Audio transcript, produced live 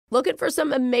Looking for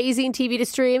some amazing TV to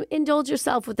stream? Indulge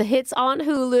yourself with the hits on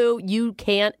Hulu you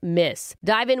can't miss.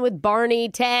 Dive in with Barney,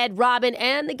 Ted, Robin,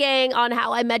 and the gang on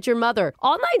How I Met Your Mother.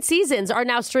 All 9 seasons are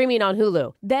now streaming on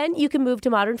Hulu. Then you can move to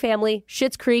Modern Family,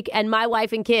 Schitt's Creek, and My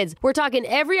Wife and Kids. We're talking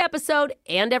every episode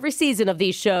and every season of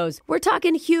these shows. We're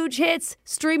talking huge hits,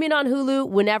 streaming on Hulu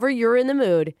whenever you're in the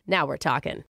mood. Now we're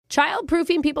talking.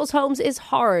 Child-proofing people's homes is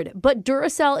hard, but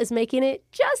Duracell is making it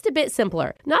just a bit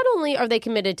simpler. Not only are they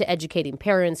committed to educating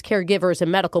parents, caregivers,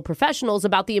 and medical professionals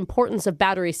about the importance of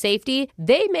battery safety,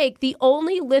 they make the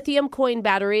only lithium coin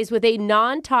batteries with a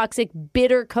non-toxic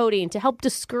bitter coating to help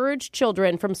discourage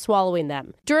children from swallowing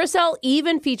them. Duracell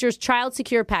even features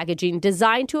child-secure packaging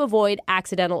designed to avoid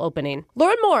accidental opening.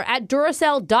 Learn more at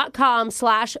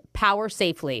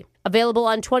Duracell.com/powersafely. Available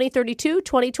on 2032,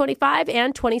 2025,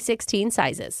 and 2016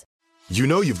 sizes. You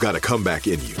know you've got a comeback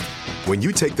in you. When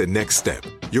you take the next step,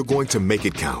 you're going to make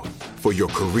it count for your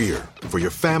career, for your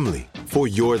family, for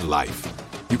your life.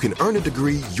 You can earn a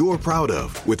degree you're proud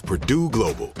of with Purdue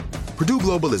Global. Purdue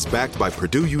Global is backed by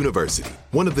Purdue University,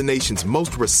 one of the nation's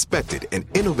most respected and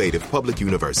innovative public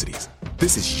universities.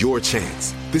 This is your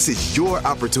chance. This is your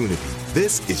opportunity.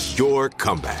 This is your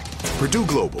comeback. Purdue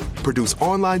Global, Purdue's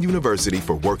online university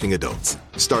for working adults.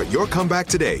 Start your comeback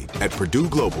today at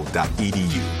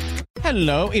purdueglobal.edu.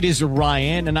 Hello, it is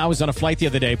Ryan, and I was on a flight the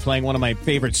other day playing one of my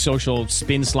favorite social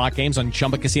spin slot games on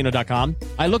ChumbaCasino.com.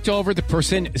 I looked over at the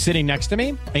person sitting next to me,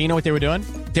 and you know what they were doing?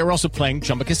 They were also playing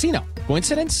Chumba Casino.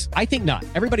 Coincidence? I think not.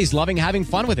 Everybody's loving having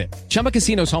fun with it. Chumba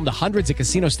Casino is home to hundreds of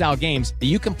casino-style games that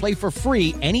you can play for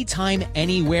free anytime,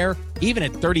 anywhere, even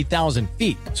at 30,000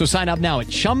 feet. So sign up now at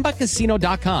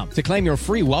ChumbaCasino.com to claim your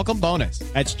free welcome bonus.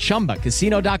 That's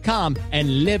ChumbaCasino.com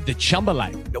and live the Chumba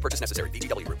life. No purchase necessary.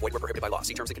 VGW. Void where prohibited by law.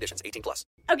 See terms and conditions. 18+.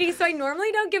 Okay, so I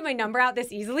normally don't give my number out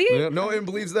this easily. No one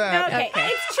believes that. Okay,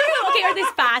 it's true. Okay, or this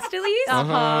fast at least.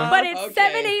 But it's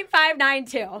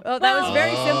 78592. Oh, that was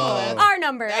very simple. Our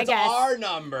number, I guess. Our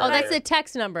number. Oh, that's a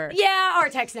text number. Yeah, our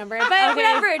text number. But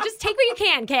whatever, just take what you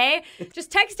can, okay? Just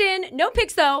text in. No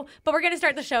pics, though. But we're going to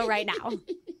start the show right now.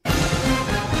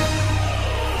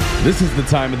 This is the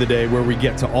time of the day where we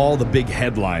get to all the big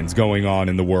headlines going on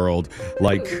in the world.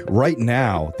 Like right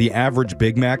now, the average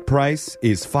Big Mac price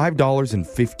is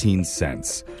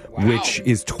 $5.15, which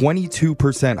is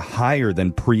 22% higher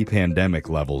than pre-pandemic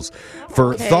levels.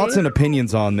 For thoughts and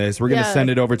opinions on this, we're going to send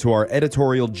it over to our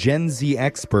editorial Gen Z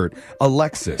expert,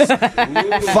 Alexis.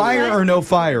 Fire or no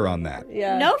fire on that?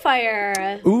 Yeah. No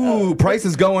fire. Ooh,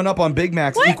 prices going up on Big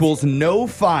Macs equals no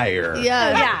fire.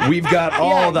 Yeah. We've got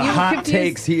all the you hot confused-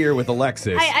 takes here with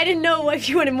Alexis. I didn't know if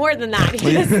you wanted more than that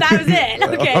because that was it.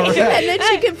 Okay. All right. And then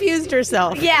she confused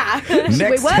herself. Yeah. Next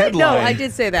Wait, what? headline. No, I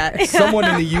did say that. Someone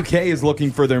in the UK is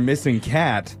looking for their missing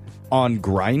cat on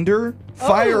Grindr.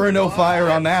 Fire or no fire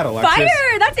on that, Alexis?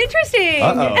 Fire! That's interesting.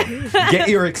 Uh-oh. Get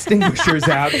your extinguishers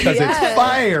out because it's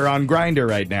fire on Grindr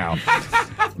right now.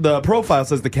 The profile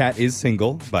says the cat is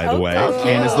single, by the way,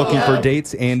 and is looking for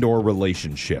dates and or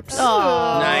relationships.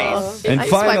 Nice. And I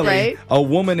swipe finally, right. a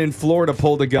woman in Florida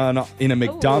pulled a gun in a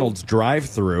McDonald's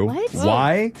drive-thru. What?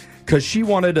 Why? Because she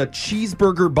wanted a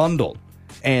cheeseburger bundle,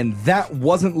 and that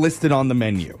wasn't listed on the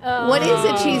menu. What is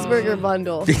a cheeseburger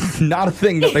bundle? Not a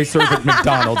thing that they serve at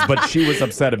McDonald's, but she was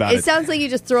upset about It it. sounds like you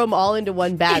just throw them all into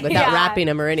one bag without Yeah. wrapping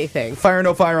them or anything. Fire or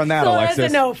no fire on that, So Alexis?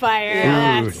 that's a no fire. Ooh,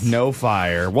 That's- no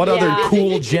fire. What other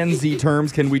cool Gen Z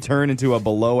terms can we turn into a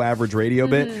below-average radio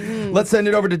bit? Let's send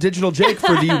it over to Digital Jake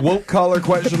for the woke caller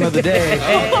question of the day,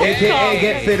 a.k.a.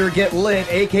 get fit or get lit,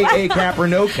 a.k.a. cap or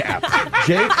no cap.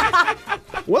 Jake?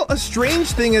 Well, a strange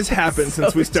thing has happened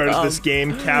since we started this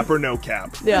game, Cap or No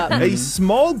Cap. Yeah. A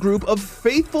small group of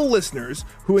faithful listeners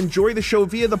who enjoy the show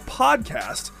via the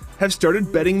podcast have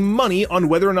started betting money on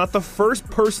whether or not the first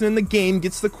person in the game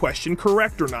gets the question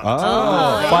correct or not.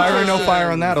 Oh, fire or no fire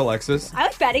on that, Alexis? I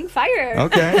like betting fire.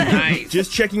 Okay.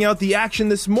 Just checking out the action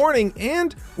this morning,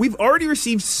 and we've already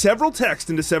received several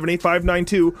texts into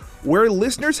 78592 where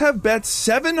listeners have bet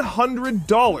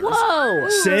 $700 Whoa.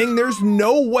 saying there's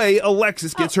no way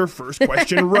Alexis gets her first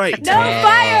question right. No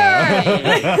fire!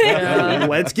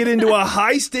 Let's get into a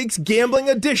high-stakes gambling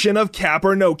edition of Cap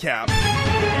or No Cap.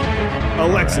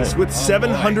 Alexis, with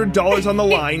 $700 on the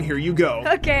line, here you go.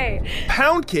 Okay.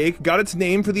 Pound cake got its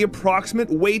name for the approximate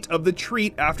weight of the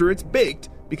treat after it's baked,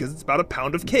 because it's about a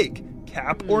pound of cake.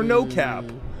 Cap or no cap?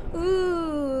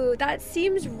 Ooh, that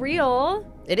seems real.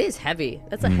 It is heavy.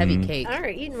 That's a heavy cake. All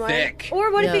right, you know what? Thick.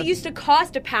 Or what if Yeah. it used to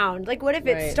cost a pound? Like, what if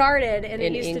it Right. started and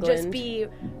In it used to just England. be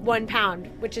 1 pound,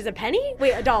 which is a penny?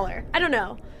 Wait, $1. I don't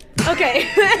know. Okay.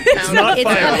 Not It's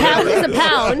a fireworks. pound is a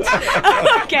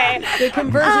pound. Okay. The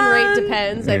conversion rate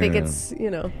depends. I think it's, I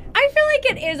feel like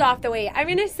it is off the weight. I'm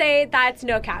going to say that's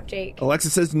no cap, Jake. Alexa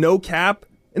says no cap,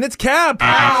 and it's cap.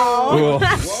 Oh,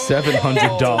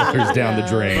 $700 down the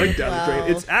drain. Right down the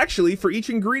drain. It's actually, for each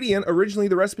ingredient, originally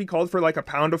the recipe called for like a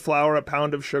pound of flour, a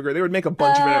pound of sugar. They would make a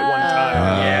bunch of it at one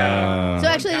time. Yeah. So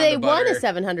actually, Pound they of won butter.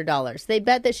 $700. They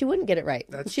bet that she wouldn't get it right.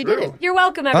 That's she true. didn't. You're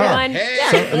welcome, everyone. Hey,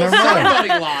 never mind.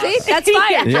 somebody lost. See, that's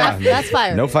fire. Yeah. That's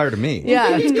fire. No fire to me. Yeah.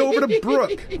 Let's go over to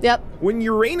Brooke. Yep. When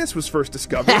Uranus was first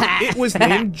discovered, it was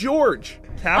named George.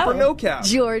 Cap or no cap?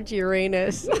 George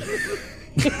Uranus. I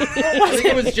think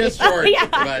it was just George.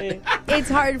 But It's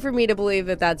hard for me to believe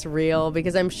that that's real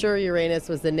because I'm sure Uranus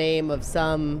was the name of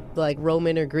some like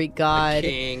Roman or Greek god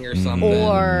king or something.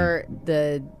 or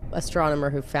the astronomer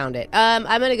who found it. I'm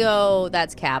gonna go.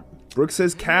 That's Cap. Brooke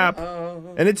says cap,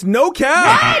 and it's no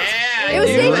cap. It was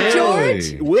named Really?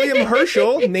 George. William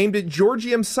Herschel named it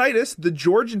Georgium Sidus, the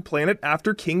Georgian planet,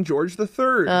 after King George III.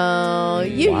 Wow.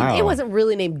 It wasn't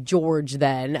really named George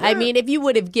then. I mean, if you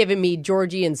would have given me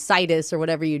Georgian Sidus or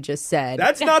whatever you just said.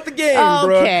 That's not the game,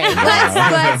 Brooke. Okay,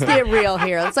 let's get real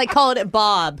here. Let's like calling it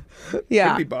Bob.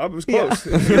 Yeah. Could be Bob. It was close.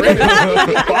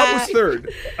 Bob was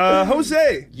third.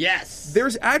 Jose. Yes.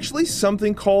 There's actually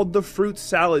something called the fruit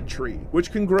salad tree,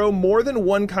 which can grow more than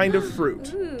one kind of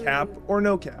fruit. Cap or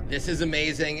no cap? This is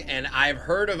amazing, and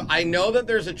I know that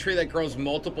there's a tree that grows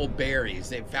multiple berries.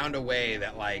 They've found a way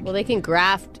that, like, Well, they can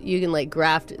graft. You can like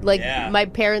graft. Like Yeah. my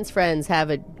parents' friends have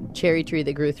a cherry tree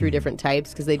that grew 3 different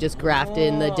types because they just graft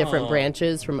in the different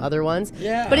branches from other ones.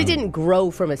 Yeah. But it didn't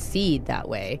grow from a seed that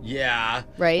way, yeah.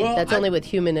 right? Well, That's only with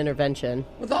human intervention.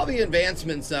 with all the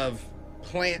advancements of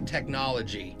plant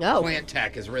technology. Oh. Plant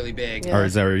tech is really big. Or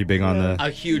is that really big on the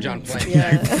Huge on plant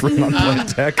tech. fruit on plant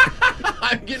tech?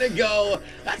 I'm gonna go.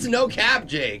 That's no cap,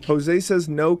 Jake. Jose says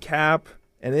no cap,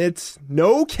 and it's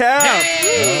no cap.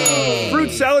 Hey!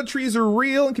 Fruit salad trees are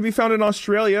real and can be found in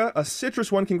Australia. A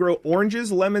citrus one can grow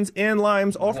oranges, lemons, and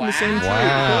limes, all from the same tree.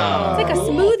 Wow. It's like a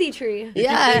smoothie tree.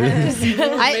 Yeah,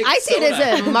 I see it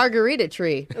as a margarita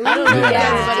tree. I don't know what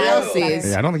Yeah. everybody else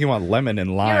sees. Yeah, I don't think you want lemon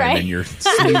and lime right. in your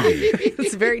smoothie.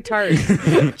 It's very tart.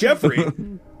 Jeffrey,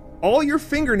 all your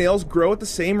fingernails grow at the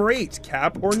same rate.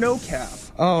 Cap or no cap?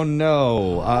 Oh,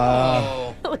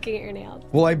 no. Looking at your nails.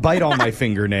 Well, I bite all my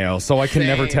fingernails, so I can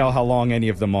never Same. tell how long any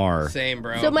of them are. Same,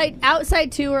 bro. So my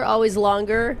outside 2 are always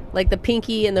longer, like the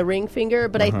pinky and the ring finger,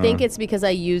 but I think it's because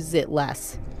I use it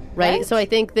less. Right? What? So I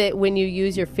think that when you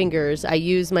use your fingers, I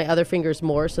use my other fingers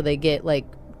more so they get like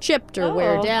chipped or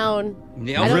wear Oh. down.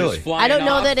 Nails are Really? just flying I don't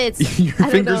know off. that it's Your I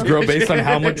don't fingers know. grow based on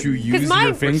how much you use mine your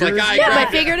looks fingers? like I- Yeah, my Right.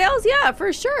 fingernails, yeah,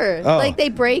 for sure. Oh. Like they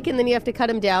break and then you have to cut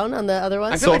them down on the other I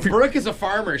ones. feel like if you- Brooke is a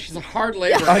farmer. She's a hard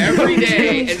laborer every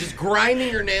day and just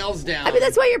grinding your nails down. I mean,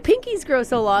 that's why your pinkies grow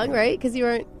so long, right? Because you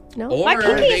aren't. No. Or My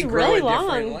pinky they is grow really at different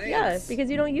long. lengths. Yeah, because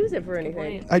you don't use it for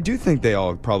anything. I do think they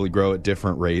all probably grow at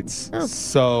different rates.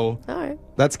 So All right.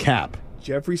 that's cap.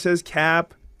 Jeffrey says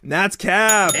cap, and that's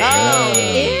cap. Oh,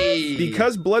 Hey.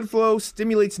 Because blood flow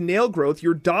stimulates nail growth,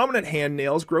 your dominant hand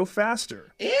nails grow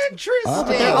faster. Interesting.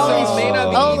 They're So always, it may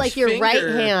not be each like your finger. right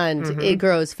hand, it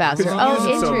grows faster. Because you Oh,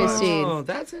 use it so much. interesting. Oh,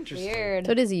 that's interesting. Weird.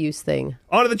 So it is a use thing.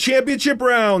 On to the championship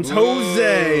rounds.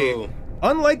 Jose. Ooh.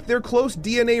 Unlike their close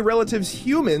DNA relatives,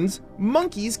 humans,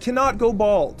 monkeys cannot go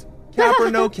bald. Cap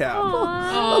or no cap?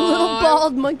 A little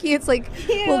bald monkey. It's like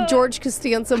little George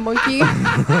Costanza monkey.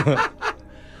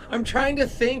 I'm trying to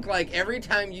think, like, every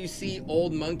time you see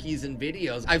old monkeys in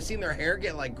videos, I've seen their hair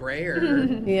get, like, grayer.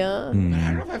 Yeah. But I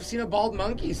don't know if I've seen a bald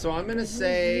monkey, so I'm going to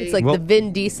say... It's like Well- the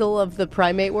Vin Diesel of the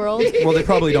primate world. Well, they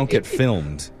probably don't get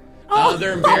filmed. oh,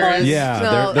 they're embarrassed. Yeah,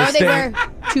 No, they're or they staying, wear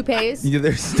toupees. yeah,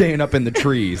 they're staying up in the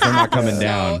trees. They're not coming So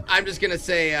down. I'm just going to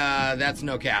say that's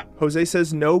no cap. Jose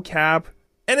says no cap,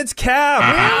 and it's cap.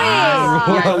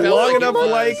 I felt Long like enough it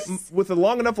was. life, with a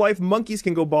long enough life, monkeys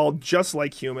can go bald just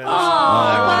like humans.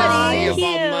 I want to see a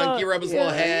bald Cute. monkey rub his little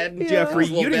head. Jeffrey,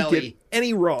 his little you didn't belly. get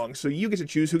any wrong, so you get to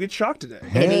choose who gets shocked today.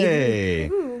 Hey.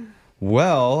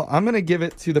 Well, I'm going to give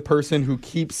it to the person who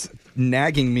keeps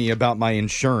nagging me about my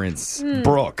insurance,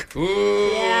 Brooke.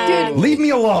 Dude, Leave me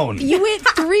alone. you went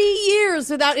 3 years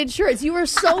without insurance. You were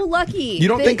so lucky. You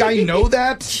don't think I know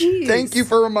that? Jeez. Thank you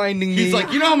for reminding me. He's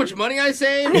like, you know how much money I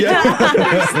save?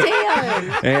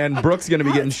 Understand. And Brooke's going to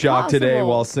be getting shocked today possible?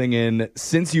 while singing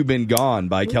Since You've Been Gone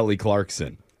by Kelly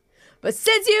Clarkson. But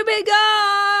since you've been gone,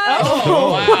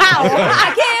 Oh, wow.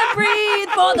 I can't breathe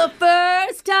for the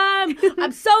first time.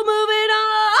 I'm so moving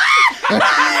on.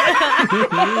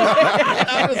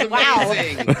 That was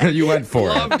amazing. You went for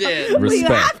Loved it. it. You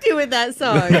Respect. have to with that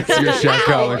song. That's your Shaq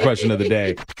Collar question of the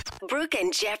day. Brooke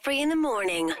and Jeffrey in the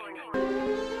morning.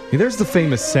 There's the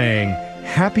famous saying,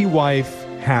 happy wife,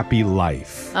 happy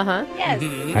life. Uh-huh. Yes.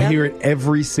 I hear it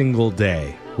every single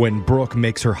day when Brooke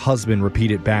makes her husband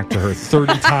repeat it back to her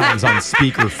 30 times on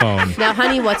speakerphone. Now,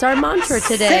 honey, what's our mantra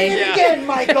today? Say it again,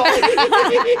 Michael.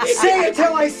 Say it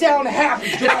till I sound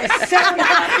happy. Do I sound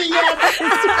happy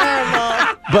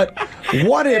yet? But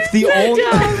what if the only...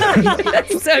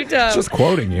 That's so dumb. Just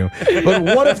quoting you. But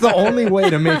what if the only way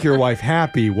to make your wife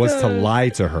happy was to lie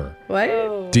to her?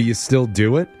 What? Do you still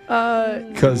do it?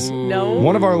 Because no.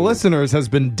 one of our listeners has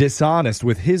been dishonest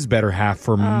with his better half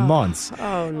for months.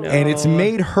 Oh, no. And it's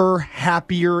made her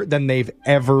happier than they've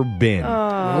ever been.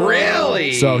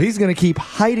 Really? So he's going to keep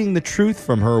hiding the truth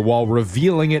from her while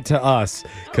revealing it to us,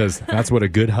 because that's what a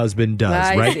good husband does,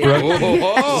 I right, see. Brooke?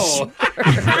 Oh.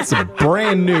 That's a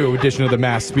brand new edition of the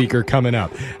Masked Speaker coming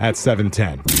up at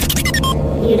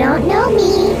 7:10. You don't know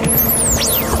me.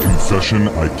 Confession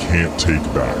I can't take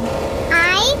back.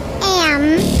 I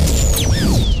am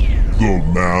The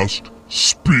Masked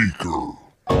Speaker.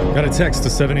 Got a text to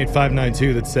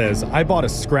 78592 that says, I bought a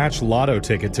scratch lotto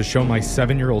ticket to show my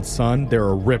 7-year-old son they're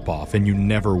a ripoff and you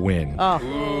never win. Oh,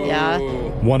 yeah.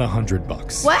 Won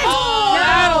 $100. What?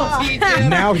 That'll teach him.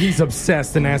 Now he's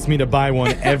obsessed and asked me to buy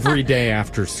one every day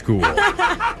after school.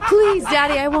 Please,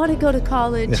 Daddy, I want to go to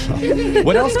college.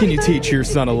 What else can you teach your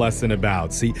son a lesson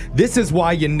about? See, this is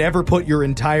why you never put your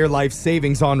entire life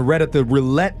savings on red at the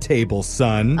roulette table,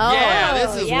 son. Yeah,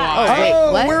 this is yeah. why.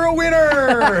 Wait, what? We're a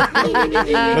winner!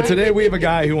 But today we have a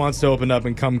guy who wants to open up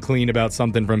and come clean about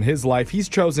something from his life. He's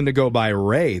chosen to go by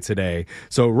Ray today.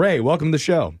 So, Ray, welcome to the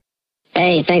show.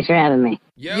 Hey, thanks for having me.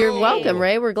 Yo. You're welcome,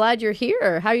 Ray. We're glad you're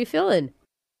here. How are you feeling?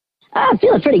 I'm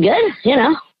feeling pretty good, you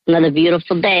know. Another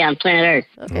beautiful day on planet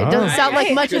Earth. Okay, it doesn't sound like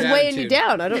Nice. much is Good weighing you attitude.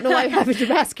 down. I don't know why you're having to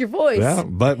mask your voice. Yeah,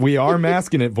 but we are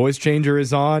masking it. Voice changer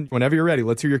is on. Whenever you're ready,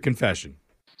 let's hear your confession.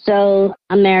 So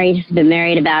I'm married. Been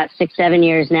married about 6-7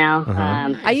 years now.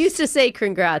 I used to say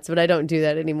congrats, but I don't do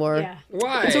that anymore. Yeah.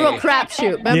 Why? It's a real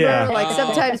crapshoot. Remember? Yeah. Like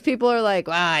sometimes people are like,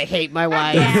 I hate my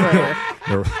wife.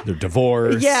 or- They're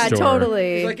divorced. yeah, or-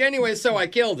 totally. He's like, anyway, so I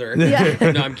killed her.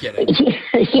 Yeah. No, I'm kidding.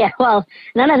 Yeah, well,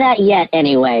 none of that yet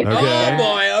anyway. Okay. Oh,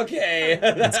 boy,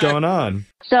 okay. What's going on?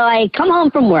 So I come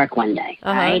home from work one day,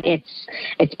 right?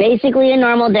 It's basically a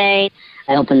normal day.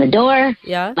 I open the door.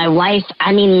 Yeah. My wife,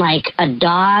 I mean like a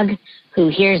dog who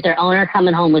hears their owner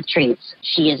coming home with treats.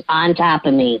 She is on top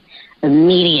of me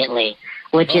immediately,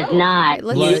 which is not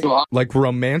Let's- usual. Like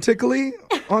romantically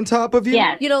on top of you?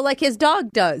 Yes. You know, like his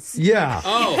dog does. Yeah.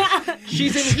 Oh,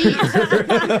 she's in heat.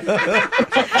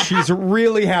 She's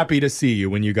really happy to see you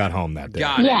when you got home that day.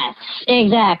 Got it. Yes,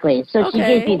 exactly. So she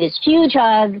Okay. gives me this huge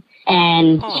hug,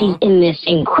 and she's in this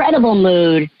incredible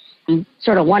mood. I'm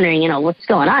sort of wondering, you know, what's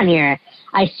going on here.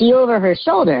 I see over her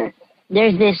shoulder,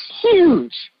 there's this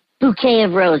huge bouquet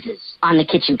of roses on the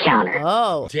kitchen counter.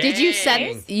 Oh. Did you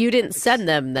Dang. send? You didn't send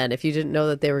them then if you didn't know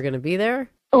that they were going to be there?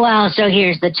 Well, so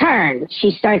here's the turn.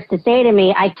 She starts to say to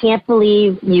me, I can't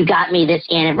believe you got me this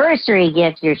anniversary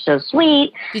gift. You're so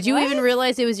sweet. Did you even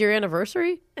realize it was your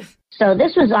anniversary? So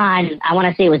this was on, I want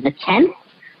to say it was the 10th.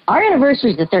 Our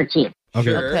anniversary is the 13th. Okay.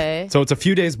 Sure. Okay. So it's a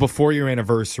few days before your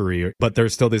anniversary, but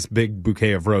there's still this big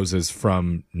bouquet of roses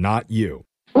from not you.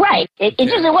 Right. It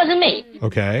wasn't me.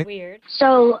 Okay. Weird.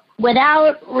 So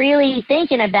without really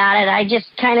thinking about it, I just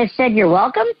kind of said, you're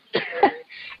welcome.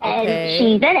 And Okay.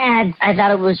 she then adds, I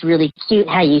thought it was really cute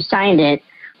how you signed it.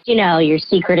 You know, your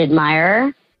secret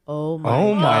admirer. Oh my.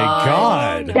 Oh my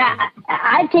God. That,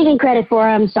 I've taken credit for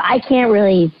him, so I can't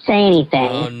really say anything.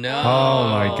 Oh, no. Oh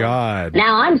my God.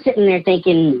 Now I'm sitting there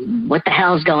thinking, what the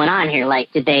hell's going on here?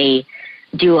 Like, did they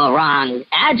do a wrong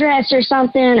address or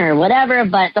something or whatever?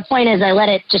 But the point is, I let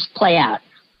it just play out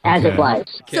as Okay. it was.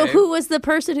 So Okay. who was the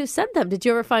person who sent them? Did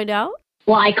you ever find out?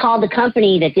 Well, I called the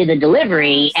company that did the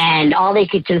delivery, and all they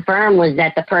could confirm was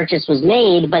that the purchase was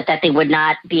made, but that they would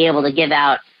not be able to give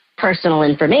out personal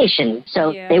information.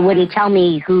 So Yeah. they wouldn't tell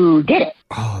me who did it.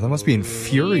 Oh, that must be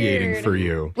infuriating Weird. for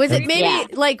you. Was it maybe Yeah.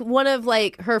 like one of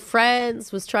like her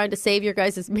friends was trying to save your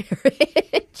guys'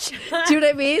 marriage? Do you know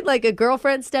what I mean? Like a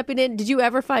girlfriend stepping in. Did you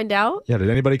ever find out? Yeah, did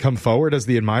anybody come forward as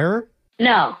the admirer?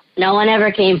 No one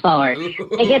ever came forward.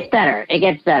 It gets better. It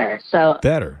gets better. So,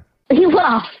 Better.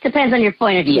 well, depends on your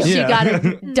point of view. She Yeah. got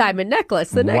a diamond necklace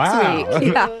the next Wow.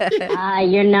 week. Yeah.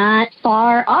 You're not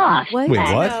far off. What? Wait,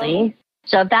 what? Actually.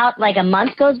 So about like a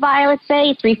month goes by, let's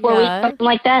say, 3-4 Yeah. weeks, something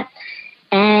like that.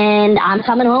 And I'm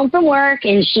coming home from work,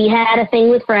 and she had a thing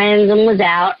with friends and was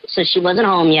out, so she wasn't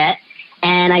home yet.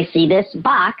 And I see this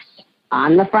box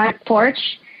on the front porch,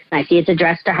 and I see it's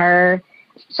addressed to her.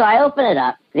 So I open it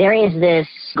up. There is this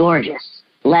gorgeous,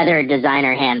 leather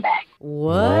designer handbag.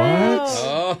 What?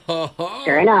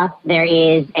 Sure enough, there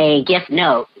is a gift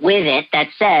note with it that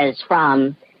says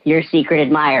from your secret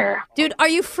admirer. Dude, are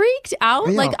you freaked out?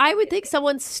 Yeah. Like, I would think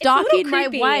someone's stalking my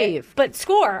creepy, wife. But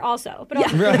score also. But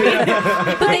also.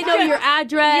 But they know your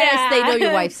address. Yeah. They know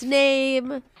your wife's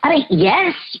name. I mean,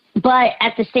 yes, but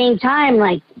at the same time,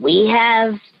 like, we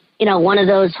have, one of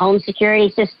those home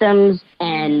security systems,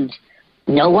 and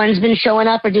no one's been showing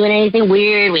up or doing anything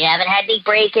weird. We haven't had any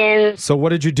break-ins. So what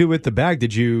did you do with the bag?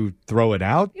 Did you throw it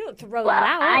out? You don't throw it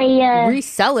out. I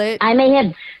Resell it. I may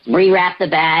have rewrapped the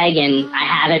bag, and I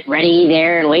have it ready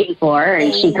there and waiting for her,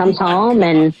 and she comes home,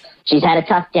 and she's had a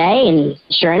tough day, and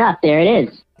sure enough, there it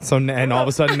is. So, and all of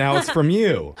a sudden now it's from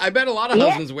you. I bet a lot of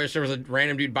husbands wish there was a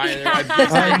random dude buying their wife.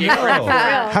 I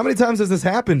know. How many times has this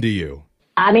happened to you?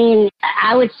 I mean,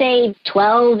 I would say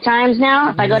 12 times now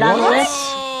if I go down the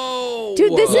list.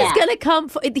 Dude, this Yeah. is going to come.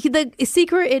 The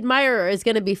secret admirer is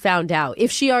going to be found out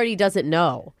if she already doesn't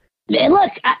know.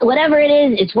 Look, whatever it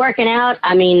is, it's working out.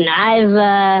 I mean,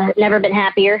 I've never been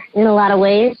happier in a lot of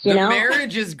ways, The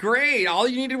marriage is great. All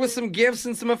you needed was some gifts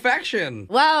and some affection.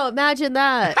 Wow, imagine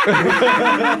that.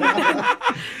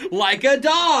 Like a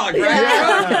dog,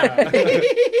 right?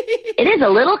 It is a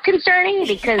little concerning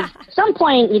because at some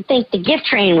point you'd think the gift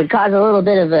train would cause a little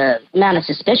bit of a amount of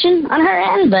suspicion on her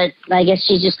end, but I guess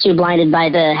she's just too blinded by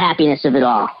the happiness of it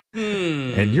all.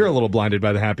 And you're a little blinded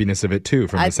by the happiness of it, too,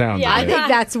 from the sound I of it. think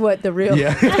that's what the real,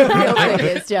 Yeah. the real thing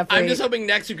is, Jeffrey. I'm just hoping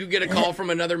next week we get a call from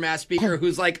another mass speaker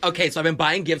who's like, okay, so I've been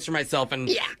buying gifts for myself and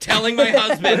telling my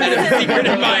husband that I'm a secret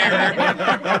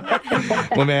admirer.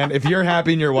 Well, man, if you're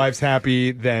happy and your wife's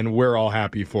happy, then we're all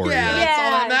happy for you. Yeah, that's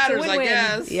all that it's a matters, I win-win.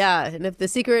 guess. Yeah, and if the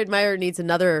secret admirer needs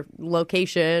another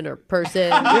location or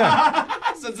person,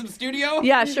 So some studio?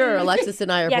 yeah, sure. Alexis and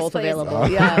I are Yes, both please. available.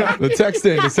 Yeah. The text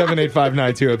in to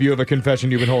 78592. If you have a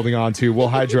confession you've been holding on to, we'll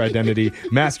hide your identity,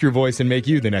 mask your voice, and make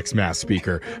you the next mass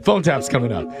speaker. Phone tap's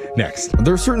coming up next.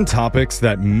 There are certain topics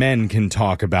that men can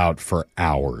talk about for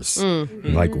hours,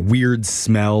 like weird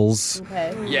smells,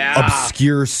 Yeah.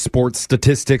 obscure sports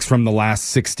statistics from the last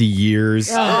 60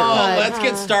 years. Oh, let's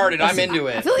get started. I'm into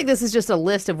I it. feel like this is just a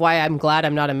list of why I'm glad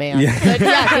I'm not a man. But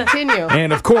yeah, continue.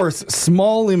 And of course,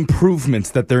 small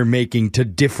improvements that they're making to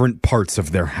different parts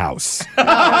of their house.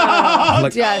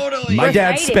 Like, Totally. my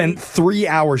dad Exciting. spent 3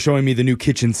 hours showing me the new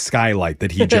kitchen skylight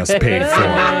that he just paid for.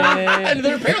 And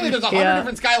apparently there's 100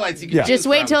 different skylights you can Just choose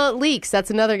wait from. till it leaks. That's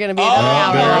another going to be Oh, another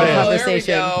hour there long it is.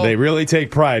 conversation. There we go. They really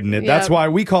take pride in it. That's Yeah. why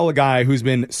we call a guy who's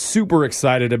been super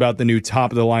excited about the new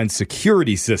top-of-the-line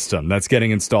security system that's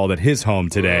getting installed at his home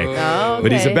today. Oh,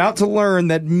 But he's okay. about to learn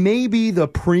that maybe the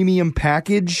premium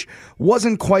package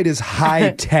wasn't quite as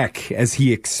high-tech as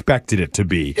he expected it to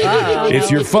be.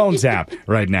 It's your phone tap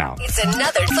right now. It's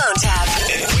another phone tap.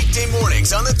 Weekday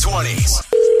mornings on the 20s.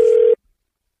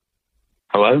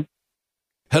 Hello?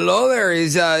 Hello there.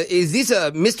 Is this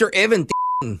Mr. Evan?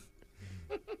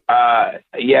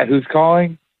 Yeah, who's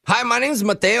calling? Hi, my name's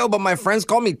Mateo, but my friends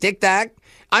call me Tic Tac.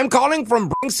 I'm calling from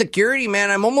Bring Security,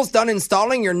 man. I'm almost done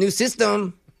installing your new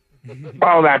system.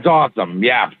 Oh, that's awesome.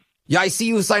 Yeah. Yeah, I see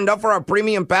you signed up for our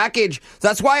premium package.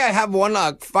 That's why I have one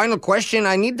final question.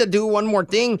 I need to do one more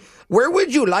thing. Where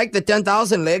would you like the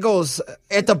 10,000 Legos?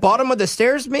 At the bottom of the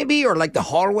stairs, maybe? Or like the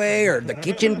hallway or the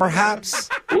kitchen, perhaps?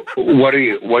 What do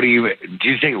you, did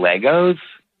you say Legos?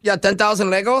 Yeah, 10,000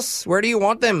 Legos? Where do you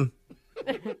want them?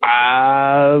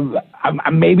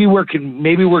 Maybe we're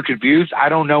confused. I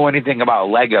don't know anything about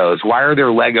Legos. Why are there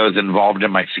Legos involved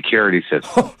in my security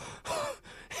system?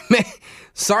 Man,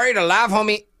 sorry to laugh,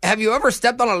 homie. Have you ever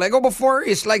stepped on a Lego before?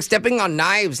 It's like stepping on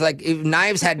knives, like if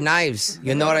knives had knives.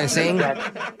 You know what I'm saying?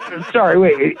 Sorry,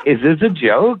 wait, is this a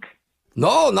joke?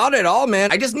 No, not at all,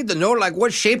 man. I just need to know, like,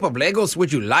 what shape of Legos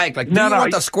would you like? Like, do you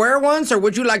want the square ones, or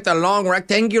would you like the long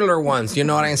rectangular ones? You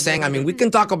know what I'm saying? I mean, we can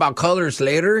talk about colors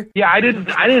later. Yeah, I didn't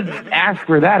ask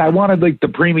for that. I wanted like the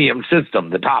premium system,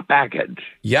 the top package.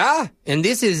 Yeah, and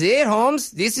this is it,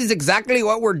 Holmes. This is exactly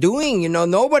what we're doing. You know,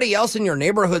 nobody else in your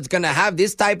neighborhood's gonna have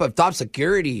this type of top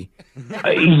security.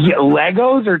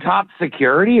 Legos are top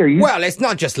security? Are you? Well, it's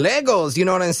not just Legos. You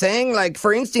know what I'm saying? Like,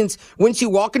 for instance, once you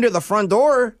walk into the front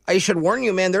door, I should warn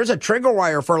you, man, there's a trigger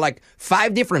wire for like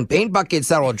 5 different paint buckets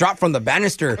that will drop from the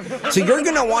banister. So you're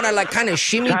gonna want to like kind of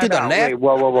shimmy to the left. Wait,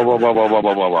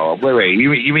 whoa. Wait.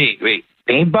 You mean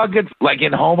paint buckets? Like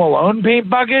in Home Alone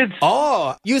paint buckets?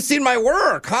 Oh, you seen my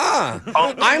work, huh?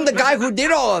 I'm the guy who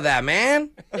did all of that, man.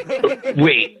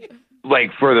 Wait.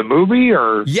 Like for the movie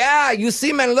or? Yeah, you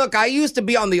see, man, look, I used to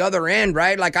be on the other end,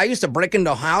 right? Like I used to break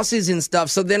into houses and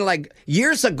stuff. So then like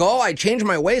years ago, I changed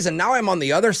my ways and now I'm on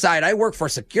the other side. I work for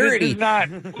security.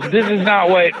 This is not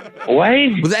what?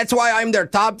 Well, that's why I'm their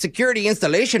top security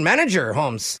installation manager,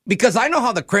 Holmes. Because I know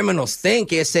how the criminals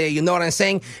think, you know what I'm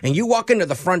saying? And you walk into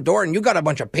the front door and you got a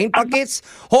bunch of paint buckets.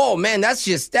 Oh, man,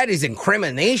 that is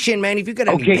incrimination, man. If you got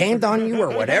any paint on you or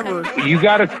whatever. You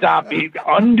got to stop.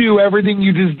 Undo everything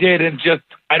you just did and just,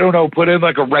 I don't know, put in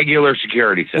like a regular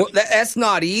security system. Well, that's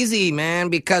not easy, man,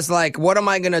 because like, what am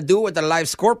I going to do with the live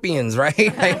scorpions, right?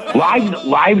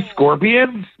 Live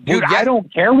scorpions? Dude, I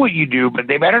don't care what you do, but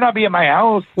they better not be in my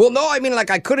house. Well, no, I mean, like,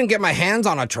 I couldn't get my hands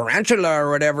on a tarantula or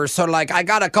whatever, so, like, I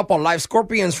got a couple live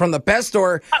scorpions from the pet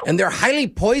store, and they're highly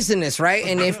poisonous, right?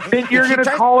 And if you're going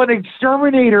to call an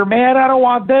exterminator, man, I don't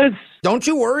want this. Don't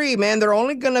you worry, man. They're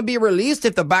only going to be released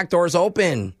if the back door's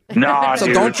open. No, so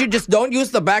dude. don't use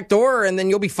the back door, and then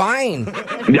you'll be fine.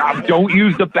 No, don't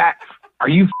use the back. Are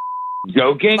you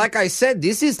joking? Like I said,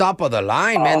 this is top of the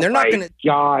line, man. They're not going to.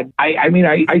 God, I mean,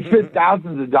 I spent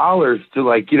thousands of dollars to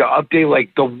update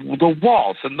like the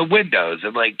walls and the windows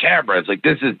and like cameras. Like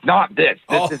this is not this.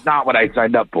 This is not what I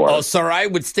signed up for. Oh, sir, I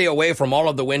would stay away from all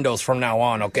of the windows from now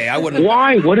on. Okay, I wouldn't.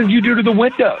 Why? What did you do to the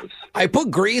windows? I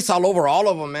put grease all over all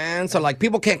of them, man. So like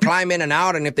people can't climb in and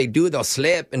out, and if they do, they'll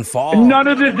slip and fall. None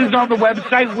of this is on the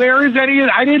website. Where is any of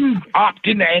it? I didn't opt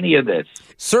into any of this.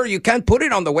 Sir, you can't put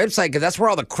it on the website because that's where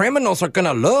all the criminals are going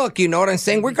to look. You know what I'm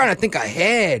saying? We're going to think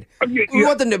ahead. We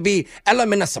want them to be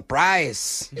element of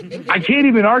surprise. I can't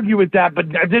even argue with that, but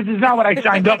this is not what I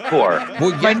signed up for.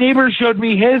 Well, my neighbor showed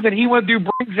me his, and he went through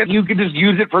bricks, and you can just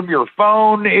use it from your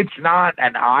phone. It's not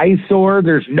an eyesore.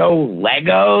 There's no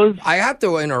Legos. I have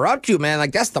to interrupt you, man.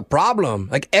 Like, that's the problem.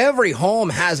 Like, every home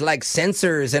has, like,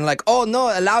 sensors and, like, oh, no,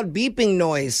 a loud beeping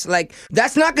noise. Like,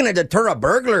 that's not going to deter a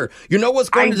burglar. You know what's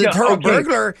going to deter a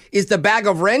burglar? Is the bag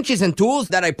of wrenches and tools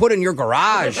that I put in your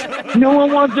garage. No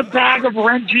one wants a bag of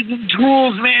wrenches and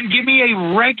tools, man. Give me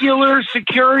a regular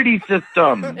security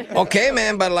system. Okay,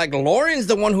 man, but like Lauren's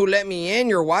the one who let me in,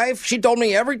 your wife. She told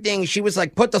me everything. She was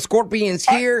like, put the scorpions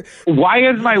here. Why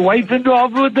is my wife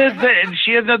involved with this? And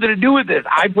she has nothing to do with this.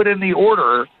 I put in the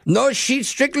order. No, she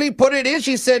strictly put it in.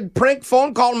 She said, prank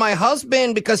phone call my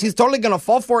husband because he's totally going to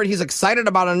fall for it. He's excited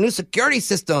about a new security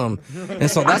system.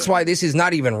 And so that's why this is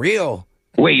not even real.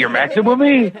 Wait, you're messing with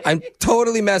me? I'm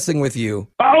totally messing with you.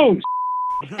 Oh,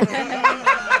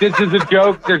 this is a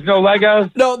joke? There's no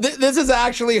Legos? No, this is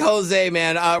actually Jose,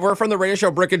 man. We're from the radio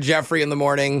show Brooke and Jeffrey in the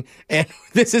morning, and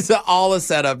this is all a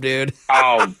setup, dude.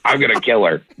 Oh, I'm going to kill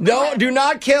her. No, do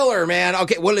not kill her, man.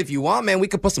 Okay, well, if you want, man, we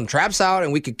could put some traps out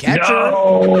and we could catch her.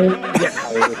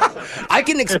 I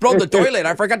can explode the toilet.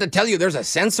 I forgot to tell you, there's a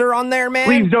sensor on there, man.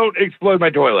 Please don't explode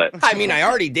my toilet. I mean, I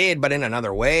already did, but in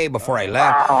another way before I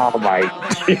left. Oh, my.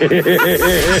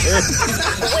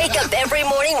 Wake up every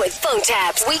morning with phone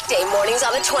taps. Weekday mornings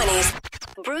on the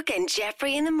 20s. Brooke and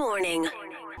Jeffrey in the morning.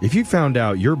 If you found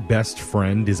out your best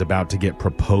friend is about to get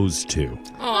proposed to,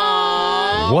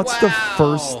 what's the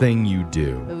first thing you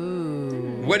do?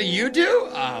 What do you do?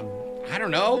 I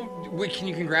don't know. Can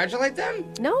you congratulate them?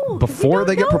 No. Before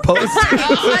they get proposed to?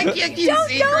 I can't keep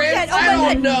secrets.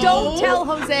 I don't know. Don't tell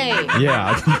Jose.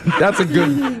 Yeah, that's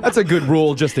a good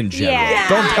rule just in general. Yeah.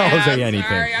 Don't tell Jose anything.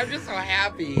 Sorry, I'm just so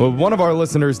happy. Well, one of our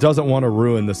listeners doesn't want to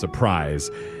ruin the surprise.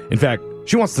 In fact,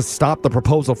 she wants to stop the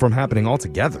proposal from happening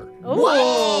altogether.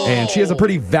 Whoa! And she has a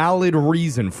pretty valid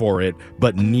reason for it,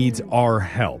 but needs our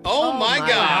help. Oh my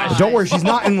gosh. Don't worry, she's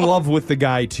not in love with the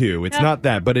guy, too. It's not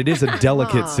that, but it is a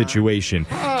delicate situation.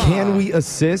 Can we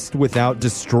assist without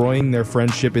destroying their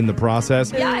friendship in the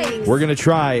process? Yikes. We're going to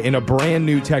try in a brand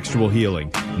new textual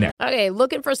healing next. Okay,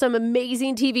 looking for some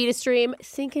amazing TV to stream?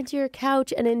 Sink into your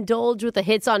couch and indulge with the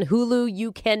hits on Hulu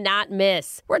you cannot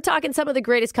miss. We're talking some of the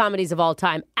greatest comedies of all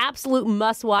time. Absolute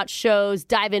must-watch shows.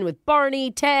 Dive in with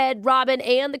Barney, Ted, Robin,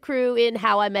 and the crew in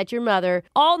How I Met Your Mother.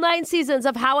 All 9 seasons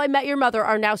of How I Met Your Mother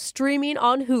are now streaming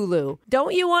on Hulu.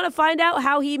 Don't you want to find out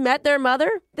how he met their mother?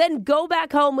 Then go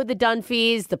back home with the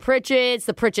Dunphys, the Pritchetts,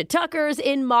 the Pritchett Tuckers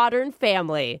in Modern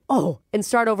Family. Oh, and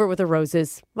start over with the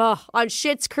Roses. On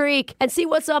Schitt's Creek. And see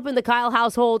what's up in the Kyle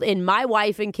household in My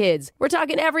Wife and Kids. We're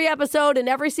talking every episode and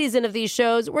every season of these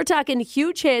shows. We're talking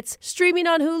huge hits streaming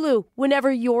on Hulu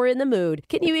whenever you're in the mood.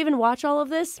 Can you even watch all of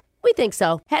this? We think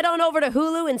so. Head on over to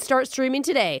Hulu and start streaming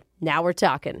today. Now we're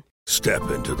talking. Step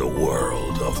into the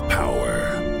world of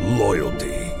power,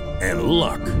 loyalty, and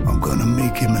luck. I'm gonna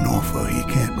make him an offer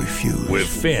he can't refuse. With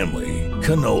family,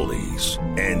 cannolis,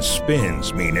 and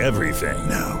spins mean everything.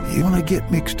 Now, you wanna get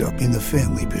mixed up in the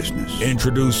family business.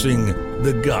 Introducing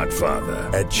The Godfather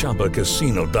at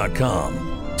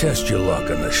ChumbaCasino.com. Test your luck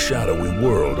in the shadowy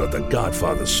world of The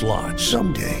Godfather slot.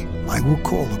 Someday, I will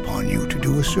call upon you to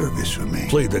do a service for me.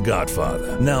 Play The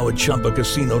Godfather, now at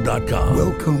ChumbaCasino.com.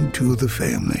 Welcome to the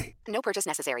family. No purchase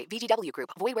necessary. VGW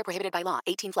Group. Void where prohibited by law.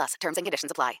 18+. Terms and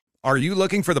conditions apply. Are you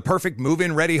looking for the perfect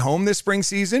move-in ready home this spring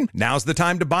season? Now's the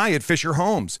time to buy at Fisher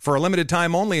Homes. For a limited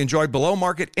time only, enjoy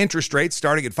below-market interest rates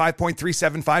starting at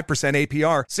 5.375%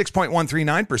 APR,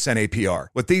 6.139% APR.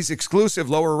 With these exclusive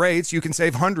lower rates, you can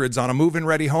save hundreds on a move-in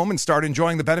ready home and start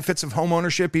enjoying the benefits of home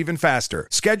ownership even faster.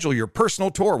 Schedule your personal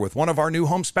tour with one of our new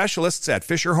home specialists at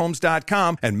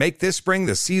FisherHomes.com and make this spring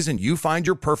the season you find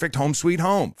your perfect home sweet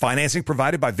home. Financing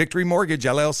provided by Victory Mortgage,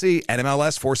 LLC,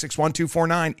 NMLS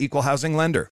 461249, Equal Housing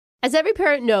Lender. As every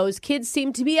parent knows, kids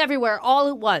seem to be everywhere all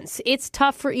at once. It's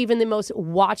tough for even the most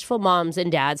watchful moms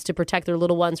and dads to protect their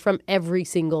little ones from every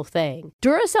single thing.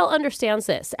 Duracell understands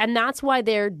this, and that's why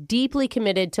they're deeply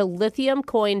committed to lithium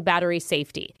coin battery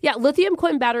safety. Yeah, lithium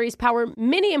coin batteries power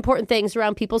many important things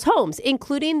around people's homes,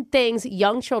 including things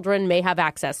young children may have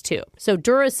access to. So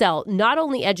Duracell not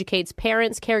only educates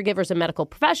parents, caregivers, and medical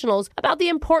professionals about the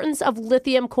importance of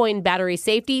lithium coin battery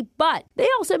safety, but they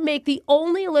also make the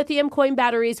only lithium coin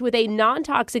batteries with a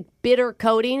non-toxic bitter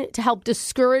coating to help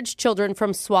discourage children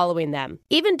from swallowing them.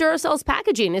 Even Duracell's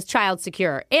packaging is child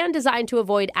secure and designed to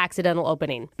avoid accidental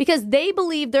opening because they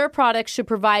believe their products should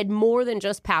provide more than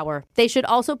just power. They should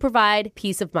also provide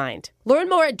peace of mind. Learn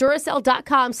more at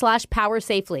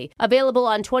Duracell.com/powersafely. Available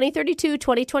on 2032,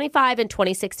 2025, and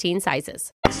 2016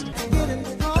 sizes.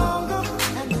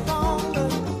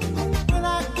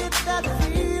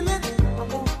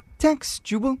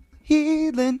 Textual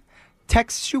healing.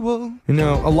 Textual. You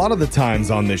know, a lot of the times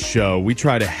on this show, we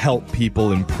try to help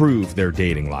people improve their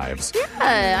dating lives.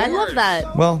 Yeah, I love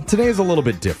that. Well, today is a little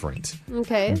bit different.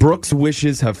 Okay. Brooke's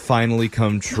wishes have finally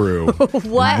come true.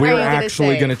 What We're are you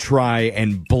actually going to try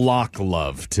and block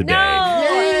love today.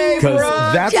 No! Because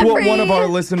that's what Jeffrey! one of our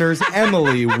listeners,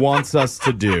 Emily, wants us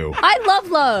to do. I love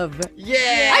love. Yeah.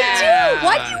 I do.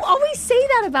 Why do you always say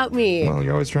that about me? Well,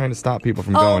 you're always trying to stop people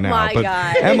from going out. my But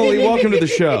God. Emily, welcome to the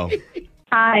show.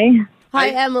 Hi. Hi,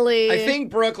 Emily. I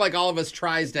think Brooke, like all of us,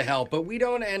 tries to help, but we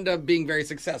don't end up being very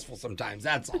successful sometimes.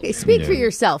 That's all. Okay, speak for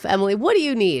yourself, Emily. What do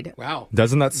you need? Wow.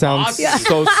 Doesn't that sound Awesome.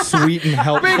 so sweet and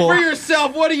helpful? Speak for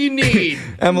yourself. What do you need,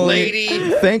 Emily, lady?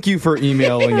 thank you for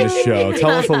emailing the show.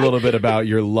 Tell us a little bit about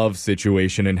your love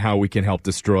situation and how we can help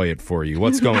destroy it for you.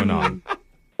 What's going on?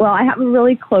 Well, I have a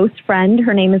really close friend.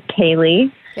 Her name is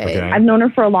Kaylee. Okay. I've known her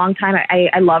for a long time.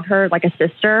 I love her like a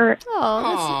sister.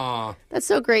 Oh, that's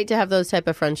so great to have those type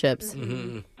of friendships.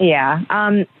 Yeah.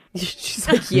 She's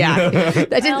like, yeah.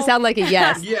 That didn't sound like a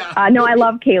yes. No, I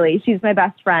love Kaylee. She's my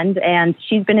best friend, and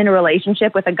she's been in a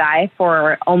relationship with a guy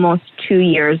for almost 2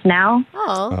 years now.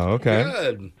 Oh, okay.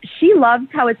 Good. She loves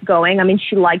how it's going. I mean,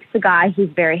 she likes the guy. He's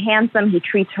very handsome. He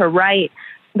treats her right.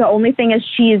 The only thing is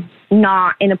she's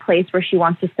not in a place where she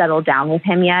wants to settle down with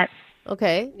him yet.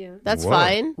 Okay. That's Whoa.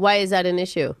 fine. Why is that an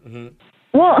issue?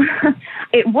 Well,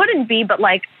 it wouldn't be, but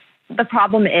like the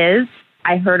problem is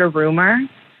I heard a rumor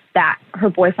that her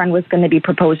boyfriend was going to be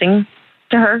proposing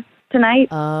to her tonight.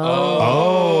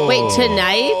 Oh. Wait,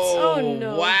 tonight? Oh,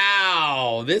 no.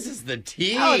 Wow. This is the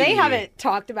tea. Oh, they haven't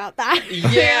talked about that.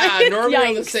 Yeah, normally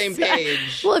on the Yikes. same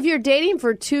page. Well, if you're dating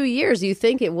for 2 years, you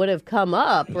think it would have come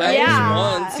up, right? At least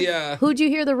Yeah. once, yeah. Who'd you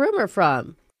hear the rumor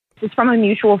from? It's from a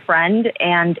mutual friend,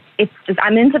 and it's just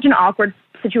I'm in such an awkward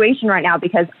situation right now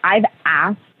because I've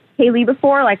asked Haley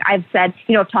before, like I've said,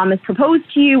 if Thomas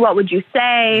proposed to you, what would you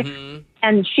say?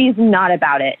 And she's not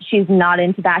about it. She's not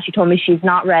into that. She told me she's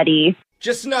not ready.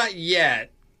 Just not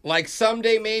yet. Like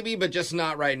someday maybe, but just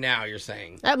not right now, you're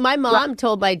saying. My mom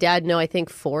told my dad no, I think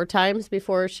 4 times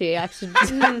before she actually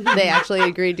they actually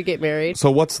agreed to get married. So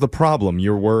what's the problem?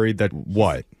 You're worried that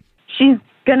what? She's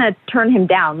gonna turn him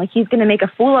down. Like he's gonna make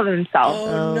a fool of himself.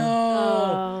 Oh,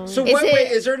 no. So Is wait,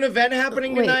 it- is there an event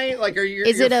happening Wait. tonight? Like are your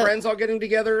Is it a- friends all getting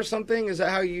together or something? Is that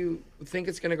how you think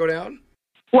it's going to go down?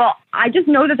 Well, I just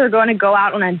know that they're going to go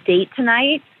out on a date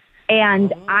tonight,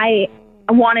 and I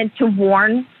wanted to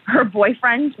warn her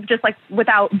boyfriend, just like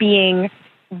without being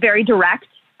very direct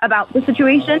about the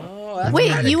situation.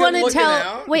 Wait, you want to looking tell?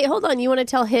 out. Wait, hold on. You want to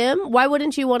tell him? Why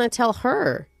wouldn't you want to tell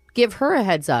her? Give her a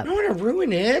heads up. I don't want to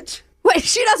ruin it. Wait,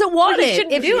 she doesn't want You it.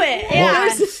 shouldn't do it. Yeah.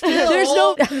 There's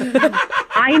no.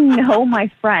 I know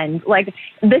my friend. Like,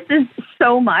 this is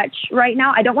so much right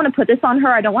now. I don't want to put this on her.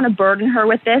 I don't want to burden her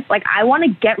with this. Like, I want to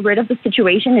get rid of the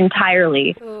situation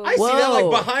entirely. I see that,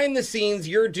 like, behind the scenes,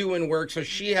 you're doing work, so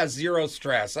she has zero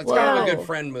stress. That's kind of a good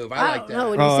friend move. I like that. No,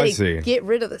 when you say get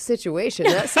rid of the situation,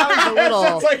 that sounds a little.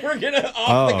 Sounds like we're gonna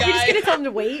off the guy. You're just gonna tell him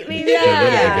to wait, maybe. Get rid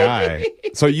of the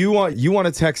guy. So you want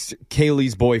to text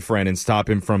Kaylee's boyfriend and stop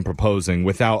him from proposing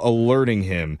without alerting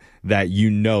him that you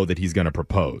know that he's going to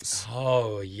propose.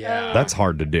 Oh, yeah. That's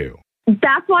hard to do.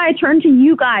 That's why I turned to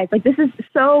you guys. Like, this is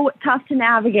so tough to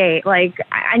navigate. Like,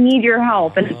 I need your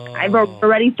help. And I've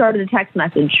already started a text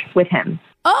message with him.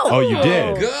 Oh, you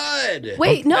did? Good.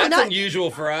 Wait, no, That's not unusual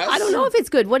for us. I don't know if it's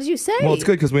good. What did you say? Well, it's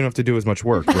good because we don't have to do as much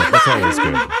work. That's always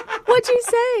good. What'd you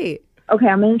say? Okay,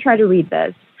 I'm going to try to read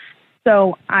this.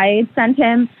 So I sent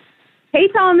him, "Hey,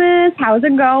 Thomas, how's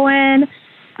it going?"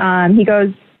 He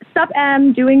goes, "Sup,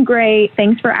 Em, doing great.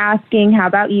 Thanks for asking. How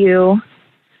about you?"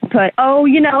 I put, "Oh,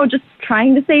 just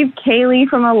trying to save Kaylee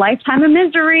from a lifetime of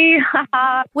misery."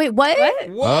 Wait, what?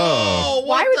 Oh.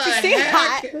 Why would you say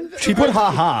that? She put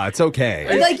ha-ha. It's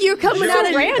okay. Like, you're coming out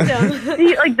of random.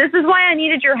 See, like, this is why I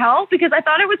needed your help, because I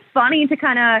thought it was funny to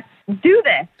kind of do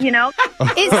this,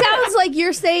 It sounds like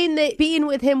you're saying that being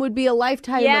with him would be a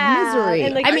lifetime of misery.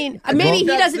 and, like, I mean, maybe he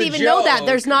that's doesn't the even know that. joke.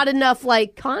 There's not enough,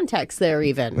 context there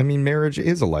even. I mean, marriage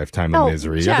is a lifetime of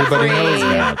misery. Jeffrey. Everybody knows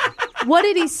that. What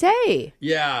did he say?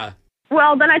 Yeah.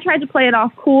 Well, then I tried to play it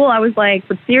off cool. I was like,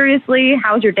 "But seriously,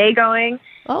 how's your day going?"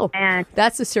 Oh, and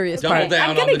that's the serious Double part.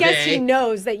 down I'm gonna on the guess day. he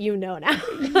knows that you know now.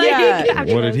 Yeah.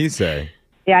 What did he say?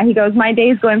 Yeah, he goes, "My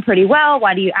day's going pretty well.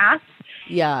 Why do you ask?"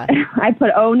 Yeah. I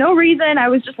put, "Oh, no reason. I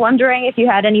was just wondering if you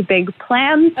had any big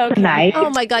plans tonight."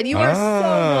 Oh my God, you are so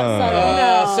not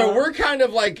subtle. So we're kind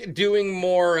of like doing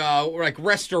more like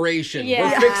restoration. Yeah.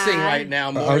 We're fixing right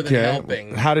now more than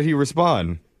helping. How did he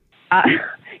respond?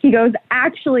 He goes,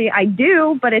 "Actually, I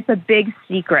do, but it's a big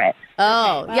secret."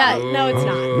 Oh, yeah. No, it's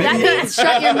not. That means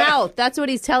shut your mouth. That's what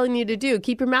he's telling you to do.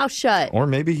 Keep your mouth shut. Or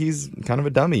maybe he's kind of a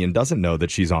dummy and doesn't know that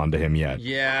she's on to him yet.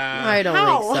 Yeah. I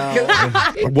don't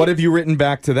think so. What have you written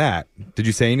back to that? Did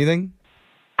you say anything?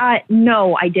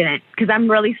 No, I didn't, because I'm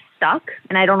really stuck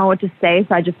and I don't know what to say,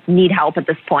 so I just need help at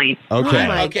this point.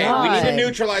 Okay. Okay, we need to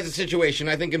neutralize the situation.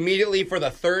 I think immediately for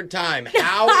the third time.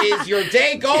 How is your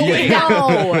day going?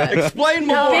 No. Explain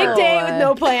more. Big day with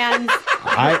no plans.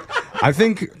 I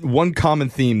think one common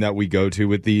theme that we go to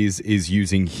with these is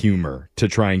using humor to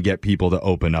try and get people to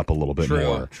open up a little bit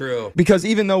more. True. Because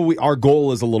even though our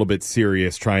goal is a little bit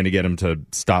serious, trying to get him to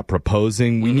stop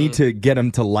proposing, we need to get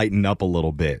him to lighten up a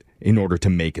little bit in order to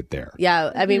make it there.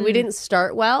 Yeah, I mean, we didn't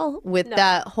start well with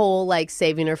that whole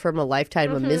saving her from a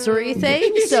lifetime of misery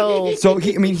thing. So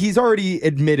he's already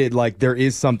admitted there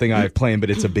is something I've planned,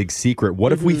 but it's a big secret.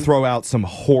 What if we throw out some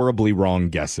horribly wrong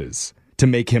guesses to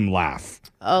make him laugh?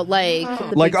 Oh,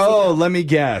 let me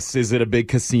guess. Is it a big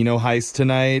casino heist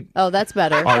tonight? Oh, that's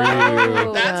better. Are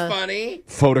you That's funny.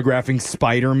 photographing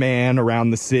Spider-Man around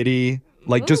the city?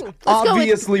 Just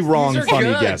obviously wrong These are funny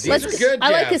good. guesses. These are good,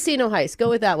 I like Jeff. Casino Heist. Go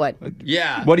with that one.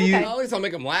 Yeah. What do you- Well, at least I'll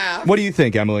make them laugh. What do you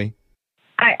think, Emily?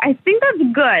 I think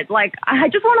that's good. I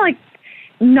just want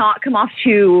to not come off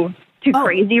too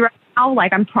crazy right now.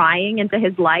 I'm prying into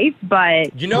his life, but I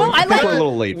think we're a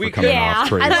little late for coming off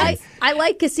crazy. I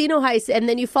like Casino Heist, and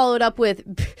then you followed up with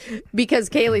because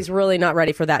Kaylee's really not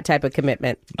ready for that type of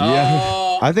commitment.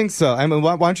 Yeah, I think so. I mean,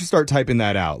 why don't you start typing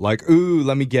that out? Ooh,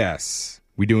 let me guess.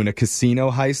 We doing a casino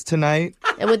heist tonight?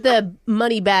 And with the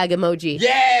money bag emoji.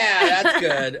 Yeah, that's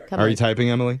good. Are you typing,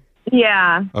 Emily?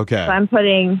 yeah. Okay. So I'm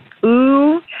putting,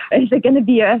 ooh, is it going to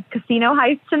be a casino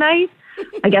heist tonight?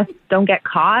 I guess don't get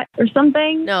caught or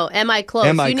something. No, am I close?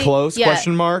 Am I close? Yeah.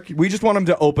 Question mark. We just want him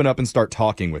to open up and start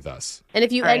talking with us. And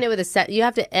if you end it with you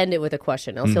have to end it with a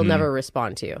question, else he'll never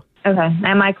respond to you. Okay.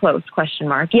 Am I close? Question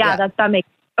mark. Yeah. that makes.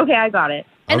 Okay, I got it.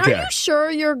 And are you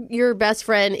sure your best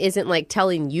friend isn't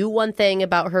telling you one thing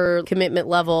about her commitment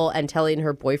level and telling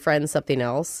her boyfriend something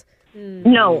else?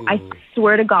 No, I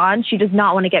swear to God, she does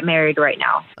not want to get married right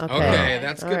now. Okay,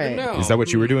 that's good to know. Is that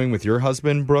what you were doing with your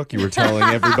husband, Brooke? You were telling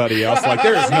everybody else,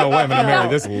 there is no way I'm going to marry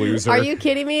this loser. Are you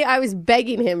kidding me? I was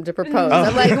begging him to propose.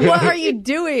 I'm like, what are you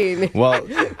doing? Well,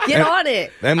 get on it.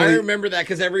 Emily, I remember that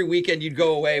because every weekend you'd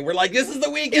go away. We're like, this is the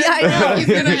weekend. Yeah, I know. He's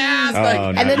going to ask.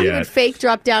 And then he would fake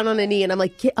drop down on a knee, and I'm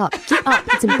like, get up.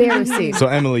 It's embarrassing. So,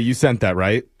 Emily, you sent that,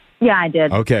 right? Yeah, I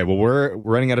did. Okay, well, we're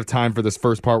running out of time for this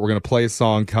first part. We're going to play a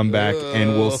song, come back,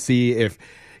 and we'll see if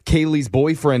Kaylee's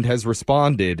boyfriend has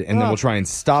responded, and then we'll try and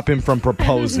stop him from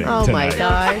proposing Oh, my tonight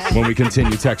gosh. when we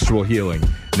continue textual healing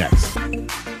next.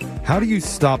 How do you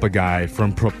stop a guy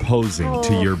from proposing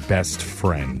to your best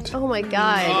friend? Oh, my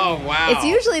God. Oh, wow. It's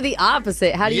usually the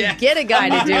opposite. How do you get a guy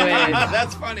to do it?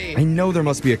 That's funny. I know there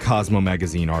must be a Cosmo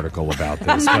magazine article about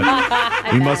this,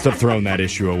 but we must have thrown that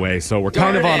issue away. So we're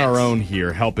kind of on our own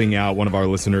here, helping out one of our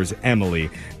listeners, Emily,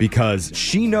 because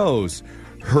she knows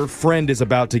her friend is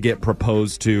about to get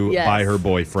proposed to by her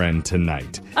boyfriend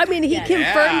tonight. I mean, he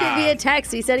confirmed it via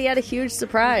text. He said he had a huge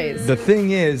surprise. The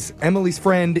thing is, Emily's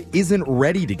friend isn't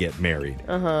ready to get married.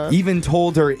 Even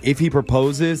told her if he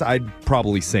proposes, I'd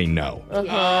probably say no.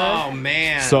 Oh,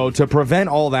 man. So to prevent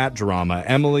all that drama,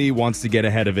 Emily wants to get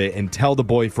ahead of it and tell the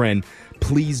boyfriend,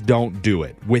 please don't do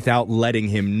it, without letting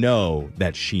him know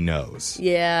that she knows.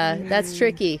 Yeah, that's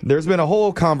tricky. There's been a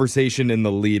whole conversation in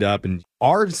the lead up, and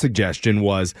our suggestion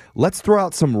was, let's throw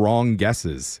out some wrong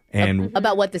guesses. And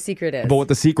about what the secret is. But what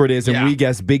the secret is, and we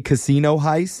guess big casino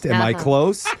heist. Am I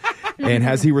close? And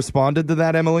has he responded to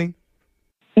that, Emily?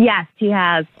 Yes, he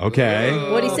has. Okay.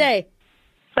 What'd he say?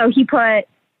 So he put,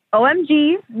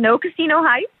 OMG, no casino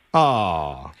heist.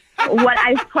 Aw. What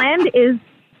I've planned is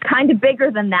kind of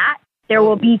bigger than that. There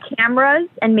will be cameras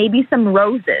and maybe some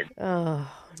roses.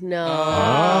 Oh,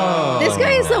 no. This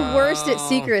guy is the worst at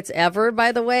secrets ever,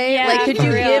 by the way. Yeah, like, could for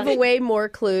you real. give away more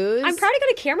clues? I'm proud I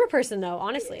got a camera person, though,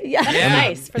 honestly. Yeah. That's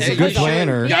nice. For He's a some good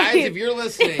planner. Guys, if you're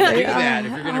listening, do that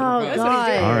if you're going to propose. All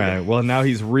right. Well, now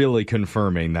he's really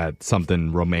confirming that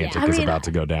something romantic is about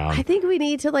to go down. I think we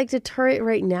need to, deter it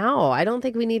right now. I don't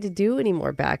think we need to do any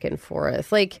more back and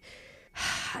forth. Like,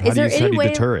 How is do there you any way...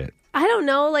 deter it? I don't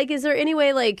know. Like, is there any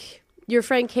way, your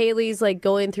friend Kaylee's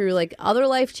going through other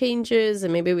life changes,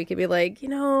 and maybe we could be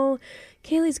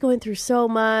Kaylee's going through so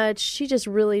much. She just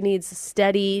really needs a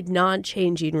steady,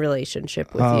 non-changing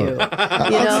relationship with you.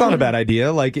 That's not a bad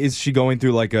idea. Is she going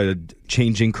through a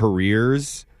changing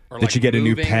careers? Or Did she get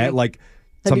moving? a new pet?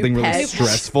 Something really pet.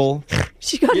 stressful?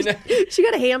 She got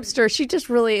a hamster. She just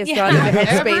really has gone into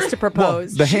headspace to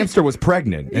propose. The hamster was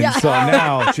pregnant, and so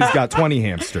now she's got 20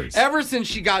 hamsters. Ever since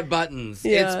she got buttons,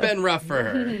 it's been rough for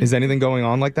her. Is anything going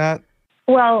on like that?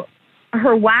 Well,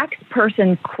 her wax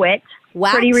person quit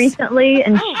pretty recently,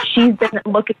 and she's been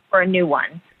looking for a new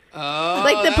one.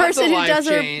 Oh, the person who does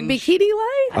her bikini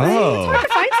line? Oh. It's hard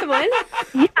to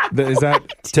find someone. Is that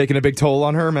taking a big toll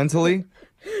on her mentally?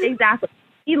 Exactly.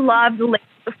 She loved the lady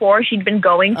before. She'd been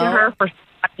going to her for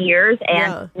 7 years,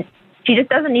 and she just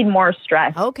doesn't need more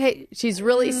stress. Okay. She's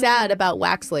really sad about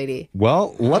Wax Lady.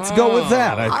 Well, let's go with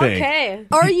that, I think. Okay.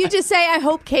 Or you just say, I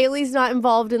hope Kaylee's not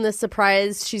involved in this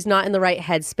surprise. She's not in the right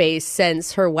headspace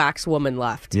since her wax woman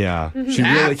left. Yeah. Mhm. She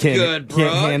really That's good, can't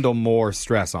Brooke. handle more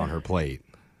stress on her plate.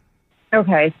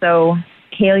 Okay, so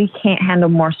Kaylee can't handle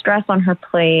more stress on her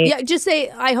plate. Yeah, just say,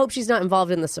 I hope she's not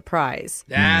involved in the surprise.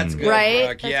 That's good, right?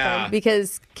 Brooke, yeah.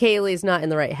 Because Kaylee's not in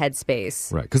the right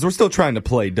headspace. Right, because we're still trying to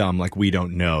play dumb like we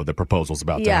don't know the proposal's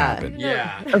about to happen.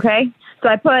 Yeah. Okay, so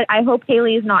I hope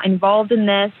Kaylee is not involved in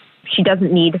this. She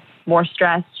doesn't need more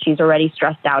stress. She's already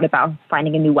stressed out about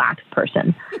finding a new wax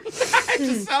person. It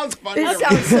just sounds funny. It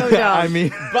sounds so dumb. I mean,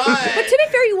 But to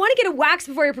be fair, you want to get a wax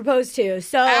before you're proposed to.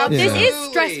 So this is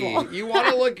stressful. You want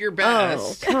to look your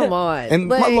best. Oh, come on. And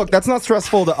look, that's not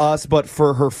stressful to us, but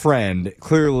for her friend,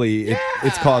 clearly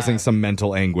it's causing some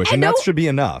mental anguish, and that should be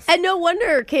enough. And no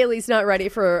wonder Kaylee's not ready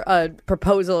for a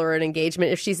proposal or an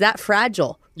engagement if she's that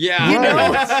fragile. Yeah. You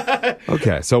know?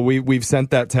 Okay, so we've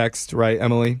sent that text, right,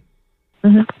 Emily?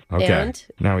 Mm-hmm. Okay. And?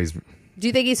 Now he's Do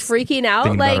you think he's freaking out?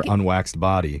 thinking about her unwaxed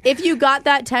body. If you got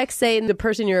that text saying the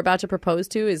person you're about to propose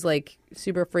to is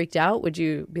super freaked out, would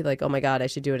you be like, oh my God, I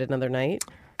should do it another night?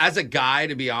 As a guy,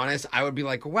 to be honest, I would be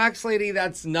like, wax lady,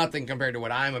 that's nothing compared to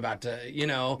what I'm about to,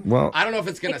 Well- I don't know if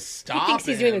it's going to stop He thinks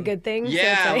he's doing a good thing. so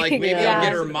Yeah, it's maybe I'll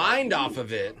get her mind off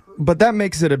of it. But that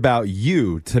makes it about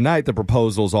you. Tonight, the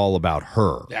proposal's all about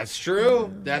her. That's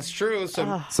true. That's true.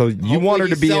 So, So you want her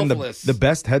to hopefully be he's in selfless. the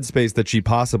best headspace that she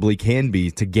possibly can be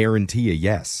to guarantee a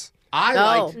yes.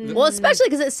 Well, especially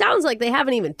because it sounds like they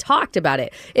haven't even talked about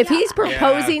it. If he's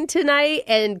proposing tonight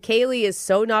and Kaylee is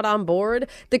so not on board,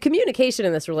 the communication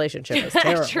in this relationship is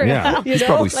terrible. True. Yeah, You he's know?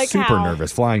 probably Like super how?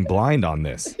 nervous, flying blind on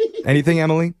this. Anything,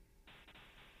 Emily?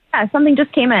 Yeah, something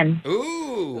just came in.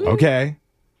 Ooh. Okay.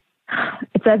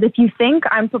 It says, if you think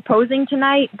I'm proposing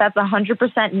tonight, that's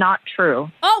 100% not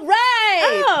true. All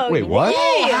right. Oh, Wait, what?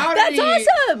 Whoa, how That's did he,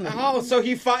 awesome. Oh, so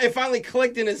it finally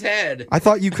clicked in his head. I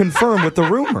thought you confirmed with the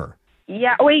rumor.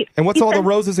 Yeah, wait. And what's he all the sent-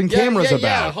 roses and cameras yeah.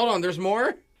 about? Hold on, there's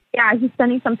more? Yeah, he's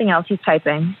sending something else. He's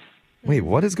typing. Wait,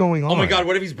 what is going on? Oh my God,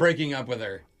 what if he's breaking up with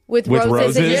her? With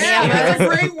roses and Yeah, that's a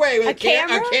great way. With A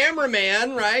camera? a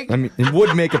cameraman, right? I mean, it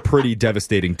would make a pretty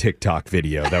devastating TikTok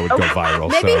video that would go viral.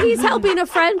 Maybe so. he's helping a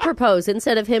friend propose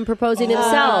instead of him proposing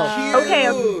himself. Okay,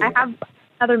 I have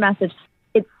another message.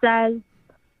 It says,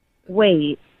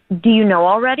 wait, do you know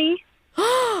already?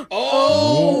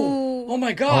 Oh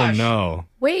my Oh, gosh. no.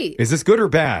 Wait. Is this good or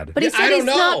bad? But he I said don't he's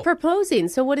know. not proposing.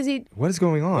 So what is he? What is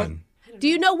going on? Do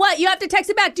you know what? You have to text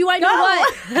it back. Do I know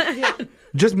what?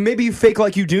 Just maybe you fake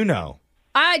like you do know.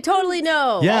 I totally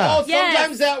know. Yeah. Oh,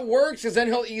 sometimes that works because then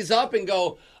he'll ease up and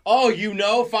go, oh, you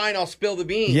know, fine, I'll spill the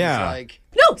beans. Yeah. Like,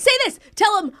 No, say this.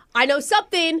 Tell him, I know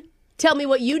something. Tell me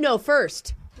what you know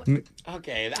first.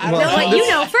 okay. Well, Know what you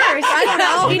know first. I don't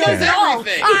know. He knows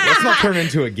everything. Let's not turn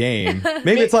into a game.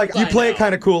 Maybe it's like you play it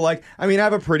kind of cool. Like, I mean, I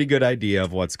have a pretty good idea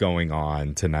of what's going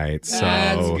on tonight. So,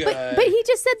 That's good. But he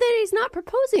just said that he's not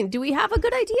proposing. Do we have a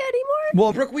good idea anymore?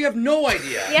 well, Brooke, we have no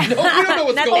idea. Yeah. No, we don't know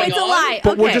what's That's- going Oh, it's a on. lie.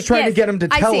 but we're Okay, just trying to yes. get him to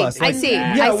I tell see, us. I Like, see.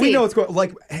 Yeah, I we see. know what's going.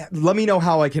 Like, let me know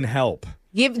how I can help.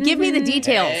 Give me the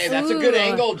details. Hey, that's a good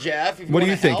angle, Jeff. if What do wanna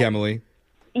you think, help. Emily?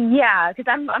 Yeah, because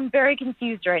I'm very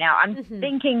confused right now. I'm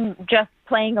thinking just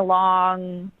playing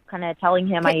along, kind of telling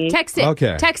him Text it.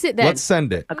 Okay. Text it then. Let's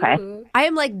send it. Okay. I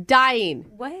am like dying.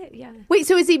 What? Yeah. Wait,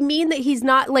 so is he mean that he's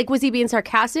not, like, was he being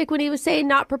sarcastic when he was saying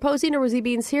not proposing, or was he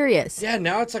being serious? Yeah,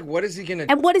 now it's like, what is he going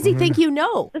to And what does he think you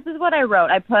know? This is what I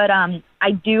wrote. I put,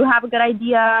 I do have a good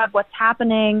idea of what's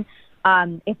happening.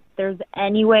 If there's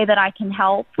any way that I can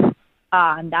help,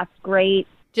 that's great.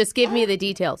 Just give me the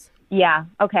details. Yeah.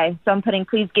 Okay. So I'm putting,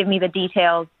 please give me the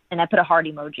details, and I put a heart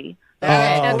emoji. Oh,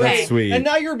 okay. that's sweet. And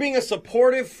now you're being a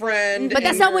supportive friend. But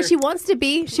that's not what she wants to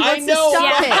be. She I wants know, to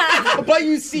stop it. but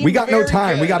you seem We got no very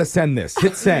time. We good. got to send this.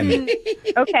 Hit send.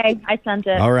 Okay. I sent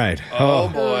it. All right. Oh,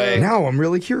 boy. Now I'm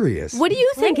really curious. What do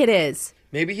you think it is?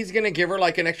 Maybe he's going to give her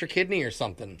like an extra kidney or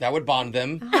something. That would bond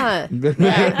them. Huh.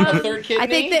 Yeah, a third kidney. I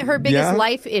think that her biggest Yeah.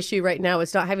 life issue right now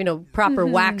is not having a proper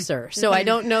waxer. So I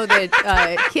don't know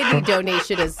that kidney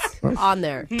donation is on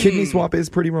there. Kidney swap is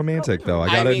pretty romantic, though. I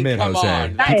got to mean, admit, come Jose. on.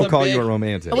 People That's a call you big- a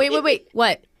romantic. Oh, wait.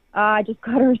 What? I just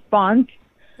got a response.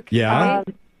 Yeah?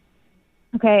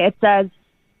 Okay. It says,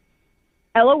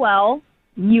 LOL,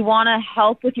 you want to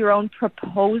help with your own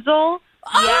proposal?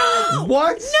 Oh!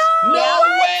 What? No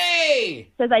way!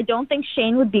 Says, I don't think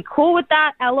Shane would be cool with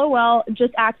that. LOL,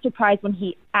 just act surprised when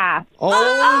he asked. Oh,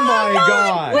 my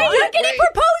God. Wait, you're getting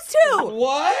proposed to!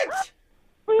 What?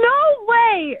 No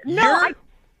way. No, You're-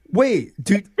 Wait,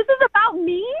 dude. this is about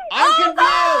me? I'm confused.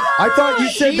 I thought you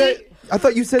said She- that. I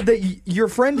thought you said that your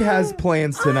friend has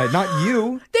plans tonight, not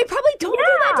you. They probably told her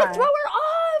that Yeah. to throw her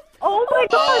off. Oh, my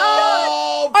God.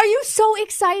 Oh, Are you so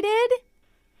excited?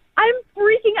 I'm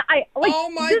freaking Oh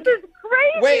my this is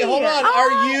crazy. wait, hold on.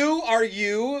 Are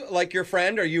you like your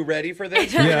friend? Are you ready for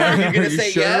this? Yeah. Are you Are going to you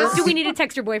say sure? yes? Do we need to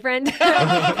text your boyfriend?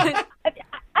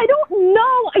 I don't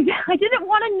know. I didn't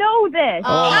want to know this.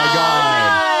 Oh, my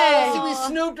God. See, we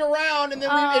snooped around and then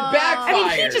it backfired.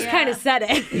 I mean, he just kind of said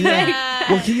it.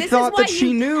 Well, he thought that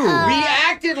she knew. We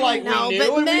acted like No, we but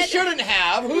knew, and we then- shouldn't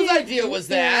have. Whose idea was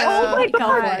that? Oh, my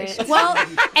gosh. gosh. Well,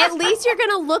 at least you're going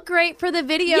to look great for the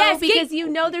video Yes, because you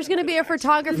know there's going to be a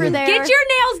photographer there. Get your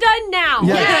nails done now.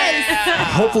 Yeah.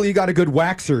 Hopefully you got a good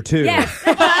waxer, too. Yes.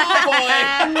 Oh,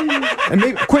 boy. And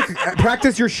maybe, quick,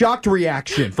 practice your shocked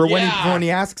reaction for when, Yeah. for when he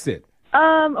asks it.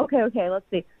 Okay, let's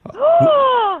see.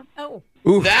 Oh.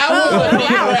 Oof. That was a neat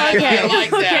wow. whack. Okay. I like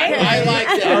that. Okay. I like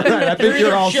that. All right, I think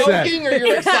you're all either set. joking or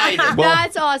you're excited. Well,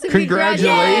 That's awesome.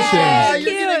 congratulations. Yeah,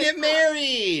 Cute. you're going to get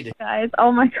married. Guys,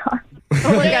 oh my God.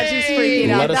 Oh my God, she's freaking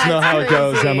out. Let us know That's how it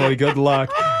goes, crazy. Emily. Good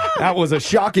luck. That was a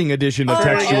shocking edition of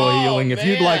Textual Oh, Healing. If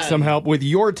you'd like man. some help with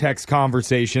your text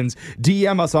conversations,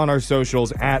 DM us on our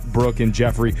socials at Brooke and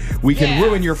Jeffrey. We can Yeah.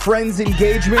 ruin your friend's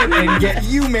engagement and get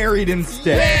you married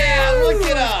instead. Yeah, look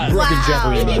at us. Brooke and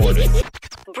Jeffrey in the morning.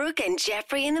 Brooke and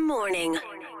Jeffrey in the morning.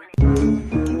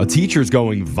 A teacher's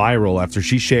going viral after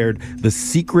she shared the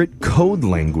secret code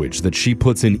language that she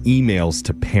puts in emails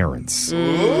to parents.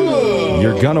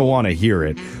 You're gonna want to hear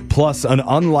it. Plus, an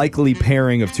unlikely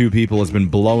pairing of two people has been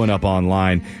blowing up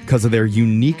online because of their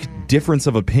unique difference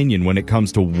of opinion when it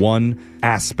comes to one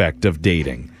aspect of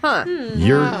dating. Huh.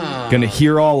 You're gonna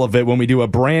hear all of it when we do a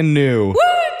brand new Woo!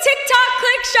 TikTok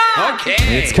click shot. Okay.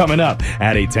 It's coming up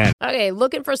at 8:10. Okay,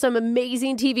 looking for some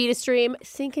amazing TV to stream?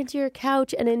 Sink into your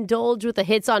couch and indulge with the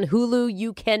hits on Hulu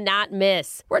you cannot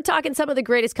miss. We're talking some of the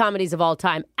greatest comedies of all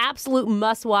time, absolute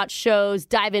must-watch shows.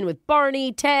 Dive in with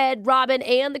Barney, Ted, Robin,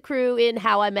 and the crew in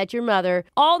How I Met Your Mother.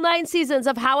 All 9 seasons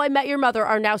of How I Met Your Mother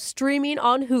are now streaming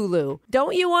on Hulu.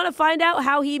 Don't you want to find out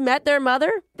how he met their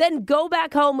mother? Then go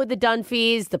back home with the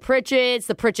Dunphys, the Pritchett's,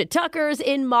 the Pritchett-Tuckers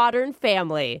in Modern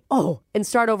Family. Oh, and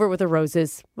start over with the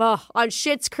Roses. On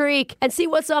Schitt's Creek, and see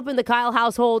what's up in the Kyle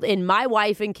household in My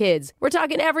Wife and Kids. We're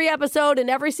talking every episode and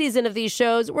every season of these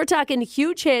shows. We're talking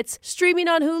huge hits streaming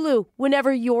on Hulu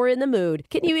whenever you're in the mood.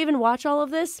 Can you even watch all of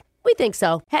this? We think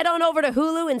so. Head on over to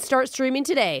Hulu and start streaming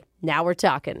today. Now we're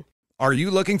talking. Are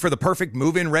you looking for the perfect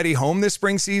move-in ready home this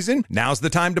spring season? Now's the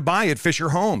time to buy at Fisher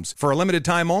Homes. For a limited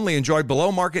time only, enjoy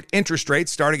below-market interest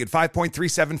rates starting at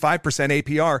 5.375%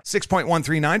 APR,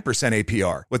 6.139%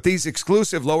 APR. With these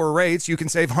exclusive lower rates, you can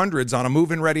save hundreds on a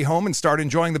move-in ready home and start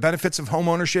enjoying the benefits of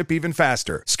homeownership even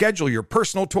faster. Schedule your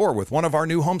personal tour with one of our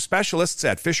new home specialists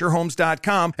at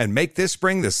FisherHomes.com and make this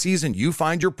spring the season you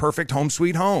find your perfect home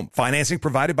sweet home. Financing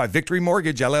provided by Victory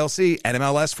Mortgage, LLC,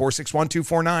 NMLS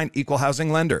 461249, Equal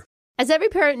Housing Lender. As every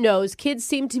parent knows, kids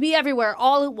seem to be everywhere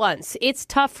all at once. It's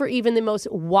tough for even the most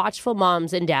watchful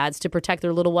moms and dads to protect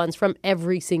their little ones from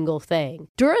every single thing.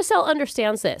 Duracell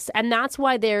understands this, and that's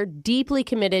why they're deeply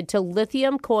committed to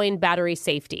lithium coin battery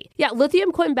safety. Yeah,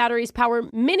 lithium coin batteries power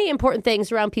many important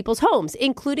things around people's homes,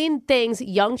 including things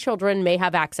young children may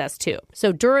have access to.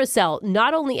 So Duracell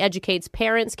not only educates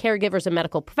parents, caregivers, and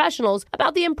medical professionals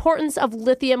about the importance of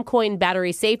lithium coin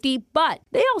battery safety, but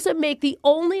they also make the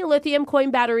only lithium coin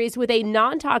batteries with a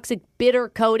non-toxic bitter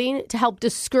coating to help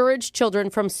discourage children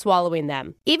from swallowing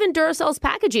them. Even Duracell's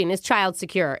packaging is child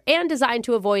secure and designed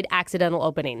to avoid accidental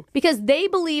opening because they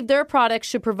believe their products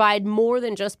should provide more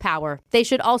than just power. They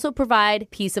should also provide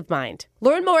peace of mind.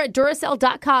 Learn more at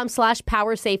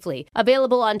Duracell.com/powersafely.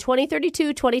 Available on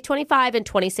 2032, 2025, and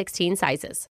 2016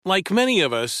 sizes. Like many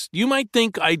of us, you might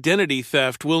think identity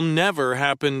theft will never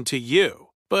happen to you.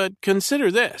 But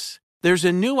consider this. There's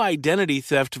a new identity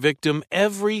theft victim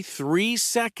every 3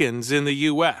 seconds in the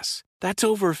U.S. That's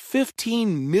over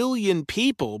 15 million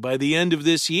people by the end of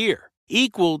this year,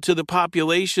 equal to the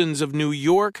populations of New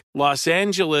York, Los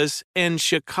Angeles, and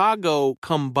Chicago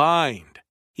combined.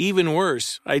 Even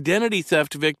worse, identity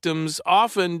theft victims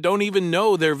often don't even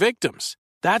know they're victims.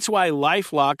 That's why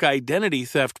LifeLock Identity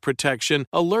Theft Protection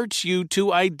alerts you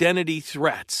to identity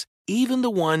threats, even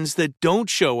the ones that don't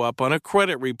show up on a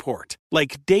credit report,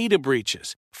 like data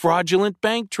breaches, fraudulent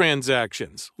bank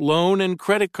transactions, loan and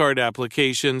credit card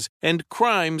applications, and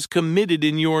crimes committed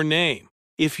in your name.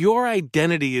 If your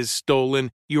identity is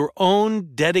stolen, your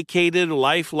own dedicated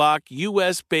LifeLock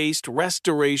U.S.-based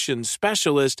restoration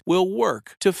specialist will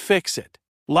work to fix it.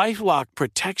 LifeLock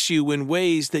protects you in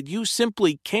ways that you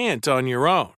simply can't on your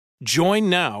own. Join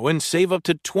now and save up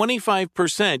to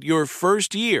 25% your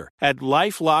first year at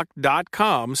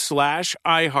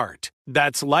LifeLock.com/iHeart.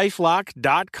 That's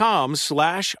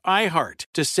LifeLock.com/iHeart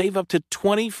to save up to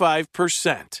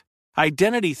 25%.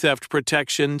 Identity theft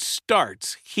protection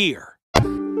starts here.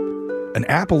 An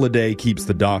apple a day keeps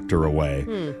the doctor away,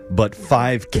 but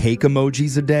 5 cake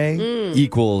emojis a day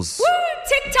equals... Woo!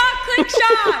 TikTok click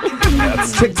shock!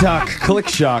 That's TikTok click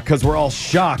shock, because we're all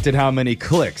shocked at how many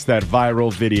clicks that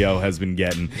viral video has been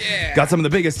getting. Yeah. Got some of the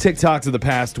biggest TikToks of the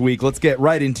past week. Let's get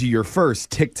right into your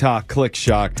first TikTok click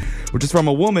shock, which is from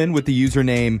a woman with the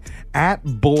username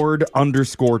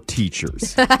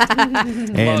 @bored_teachers.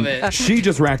 And Love it. she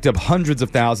just racked up hundreds of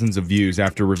thousands of views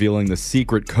after revealing the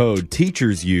secret code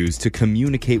teachers use to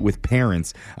communicate with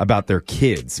parents about their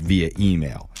kids via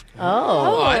email.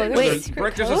 I didn't know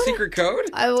there's a secret code?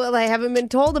 I haven't been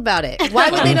told about it. Why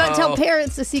would they not tell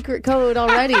parents the secret code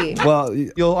already? Well,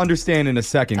 you'll understand in a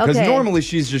second, because Okay. normally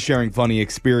she's just sharing funny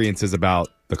experiences about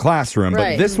the classroom,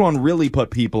 Right. but this one really put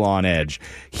people on edge.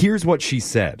 Here's what she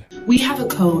said. We have a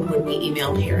code when we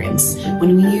email parents.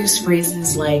 When we use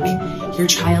phrases like, your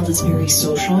child is very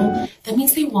social, that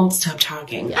means they won't stop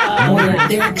talking. Or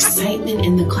their excitement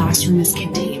in the classroom is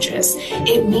contagious.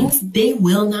 It means they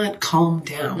will not calm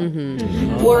down.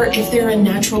 Or if they're a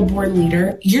natural born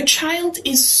leader, your child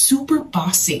is super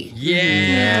bossy.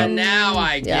 Yeah, now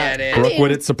I get it. Brooke,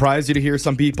 would it surprise you to hear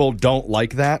some people don't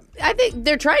like that? I think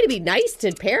they're trying to be nice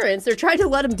to parents. They're trying to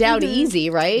let them down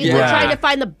easy, right? Yeah. They're trying to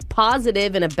find the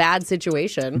positive in a bad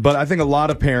situation. But I think a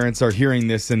lot of parents are hearing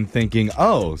this and thinking,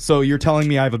 oh, so you're telling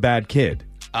me I have a bad kid.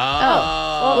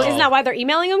 Well, isn't that why they're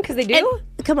emailing them? Because they do?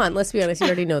 Come on, let's be honest. You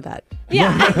already know that.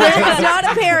 Yeah. There's not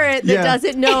a parent that Yeah.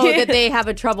 doesn't know that they have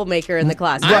a troublemaker in the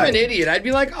class. I'm an idiot. I'd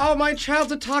be like, oh, my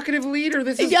child's a talkative leader.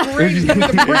 This is great. He's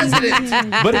the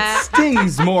president. But it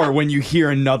stings more when you hear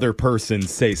another person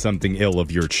say something ill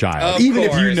of your child, Of even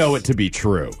if you course. know it to be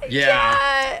true.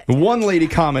 Yeah. One lady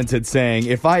commented saying,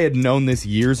 if I had known this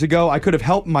years ago, I could have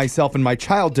helped myself and my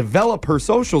child develop her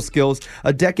social skills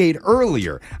a decade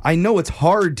earlier. I know it's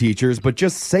hard, teachers, but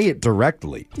just say it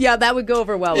directly. Yeah, that would go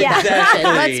over well with that Exactly.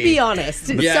 person. Let's be honest.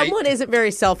 Yeah. Someone isn't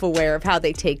very self-aware of how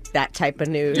they take that type of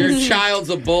news. Your child's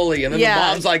a bully. And then Yeah. the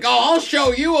mom's like, oh, I'll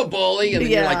show you a bully. And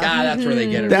then you're Yeah. like, that's where they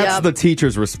get it. That's the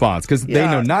teacher's response, because they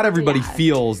Yeah. know not everybody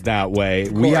feels that way.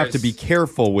 We have to be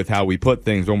careful with how we put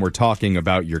things when we're talking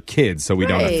about your kids so we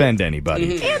don't Right. offend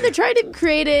anybody. And they're trying to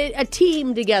create a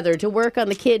team together to work on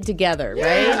the kid together,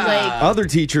 right? Like, Other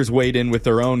teachers weighed in with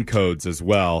their own codes as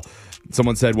well.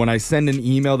 Someone said, when I send an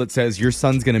email that says your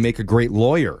son's going to make a great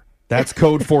lawyer, that's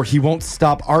code for he won't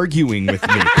stop arguing with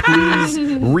me. Please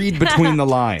read between the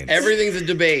lines. Everything's a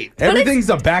debate. Everything's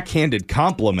a backhanded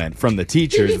compliment from the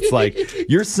teachers. It's like,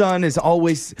 your son is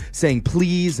always saying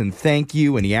please and thank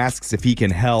you, and he asks if he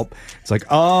can help. It's like,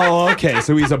 oh, okay,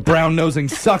 so he's a brown-nosing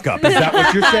suck-up. Is that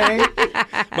what you're saying?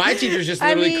 My teachers just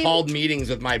literally called meetings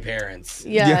with my parents.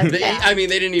 Yeah. They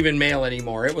didn't even mail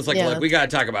anymore. It was like, Yeah. look, we got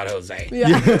to talk about Jose.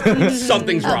 Yeah.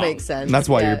 Something's that wrong. makes sense. That's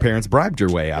why Yeah. your parents bribed your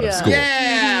way out of school.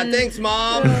 Yeah, thanks,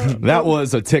 Mom. That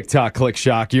was a TikTok click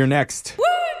shock. You're next. Woo!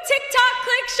 TikTok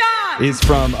click shot. Is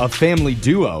from a family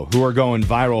duo who are going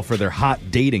viral for their hot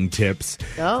dating tips.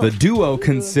 Oh. The duo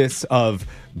consists of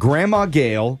Grandma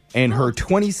Gail and her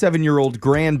 27-year-old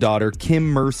granddaughter,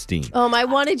 Kim Merstein. I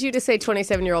wanted you to say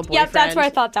 27-year-old boyfriend. Yep, that's where I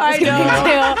thought that was going to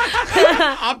be too.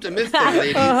 Optimistic,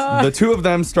 ladies. The two of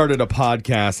them started a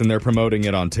podcast, and they're promoting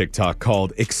it on TikTok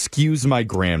called Excuse My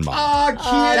Grandma. Oh, cute.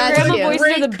 That's Grandma cute.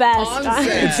 voices are the best.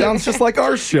 It sounds just like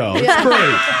our show. It's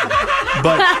great.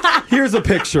 But here's a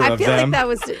picture I of feel them. like that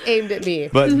was aimed at me.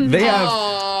 But they have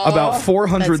about That's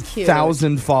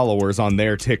 400,000 followers on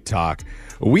their TikTok.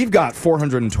 We've got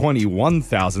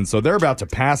 421,000, so they're about to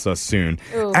pass us soon.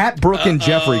 Ooh. At Brooke and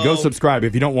Jeffrey, go subscribe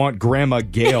if you don't want Grandma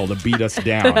Gail to beat us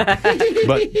down.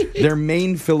 But their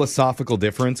main philosophical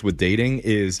difference with dating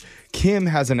is Kim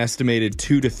has an estimated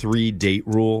 2 to 3 date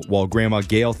rule, while Grandma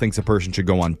Gail thinks a person should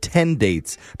go on 10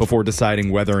 dates before deciding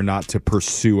whether or not to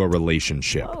pursue a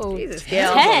relationship. Oh, Jesus,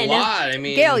 Gail. 10. A lot. I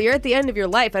mean, Gail, you're at the end of your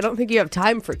life. I don't think you have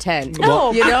time for 10.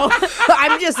 Well- You know?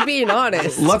 I'm just being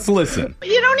honest. Let's listen.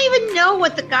 You don't even know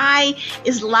what the guy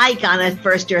is like on a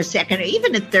first or a second or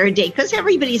even a third date because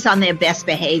everybody's on their best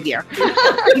behavior.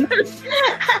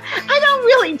 I don't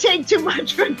really take too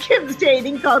much from Kim's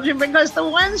dating culture because the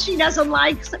ones she doesn't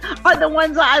like are the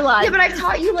ones I like. Yeah, but I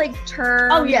taught you like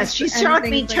terms. Oh, yes, she and taught me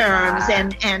things like terms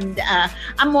that. and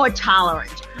I'm more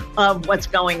tolerant of what's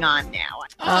going on now.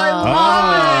 I love it.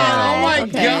 Oh, my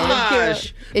okay.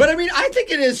 gosh. But I mean, I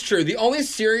think it is true. The only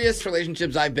serious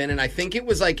relationships I've been in, I think it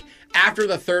was like after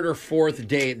the third or fourth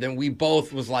date, then we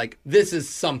both was like, this is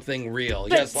something real.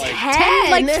 But Just like 10?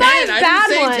 Like 10. 5 I bad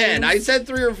didn't say ones. 10. I said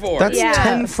 3 or 4. That's Yeah.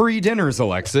 10 free dinners,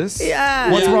 Alexis.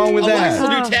 Yeah. What's wrong with Alexis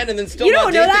that? will do 10 and then still You not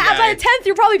don't know date the that. guy. By the 10th,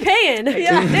 you're probably paying.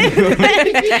 Yeah.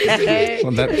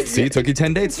 Well, it took you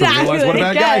 10 dates to realize what a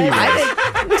bad Exactly. guy he was. I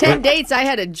had 10 dates. I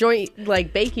had a joint,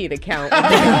 baking account.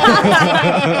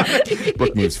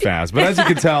 Brooke moves fast. But as you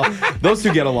can tell, those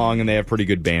two get along and they have pretty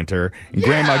good banter. And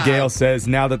Grandma Gail says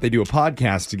now that they do a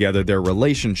podcast together, their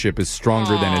relationship is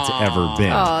stronger than it's ever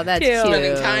been. Oh, that's cute.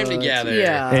 Spending time together.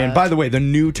 Yeah. And by the way, the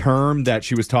new term that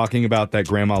she was talking about that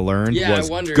Grandma learned Yeah, I was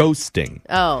wondered. ghosting.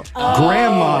 Oh.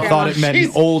 Grandma thought it meant an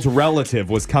She's- old relative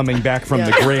was coming back from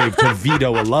the grave to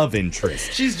veto a love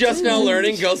interest. She's just now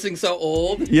learning, ghosting so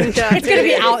old. Yeah. It's going to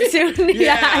be out soon.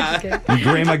 Yeah. And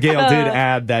Grandma Gail did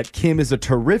add that Kim is a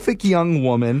terrific young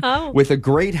woman with a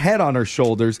great head on her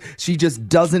shoulders. She just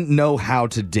doesn't know how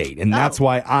to date, and that's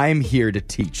why I'm here to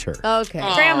teach her. Okay.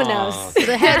 Grandma knows.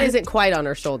 The head isn't quite on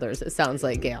her shoulders, it sounds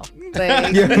like, Gail.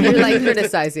 You're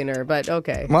criticizing her, but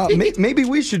okay. Well, maybe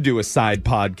we should do a side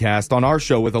podcast on our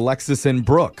show with Alexis and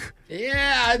Brooke.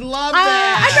 Yeah, I'd love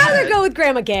that. I'd rather go with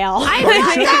Grandma Gail. I'm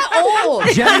not that old.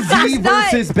 Gen Z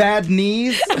versus bad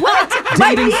knees. What?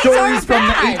 Dating knees stories aren't from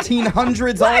bad. the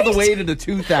 1800s all the way to the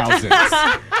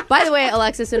 2000s. By the way,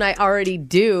 Alexis and I already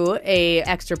do a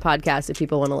extra podcast if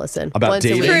people want to listen. About Once a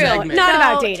dating? week. True. Not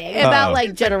about dating. About Uh-oh.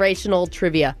 generational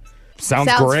trivia. Sounds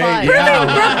Sounds great. fun.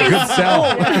 Yeah, good sell.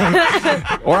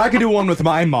 Or I could do one with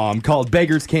my mom called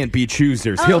Beggars Can't Be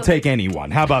Choosers. He'll take anyone.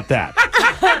 How about that?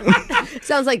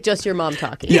 Sounds like just your mom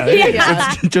talking. Yeah,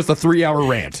 it's just a 3-hour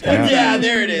rant. Yeah,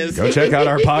 there it is. Go check out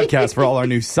our podcast for all our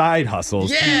new side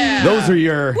hustles. Yeah. Those are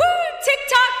your... Woo!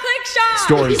 TikTok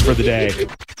stories for the day.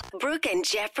 Brooke and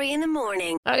Jeffrey in the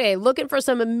morning. Okay, looking for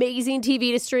some amazing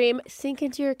TV to stream? Sink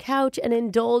into your couch and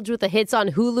indulge with the hits on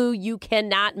Hulu you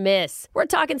cannot miss. We're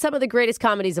talking some of the greatest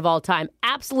comedies of all time,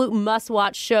 absolute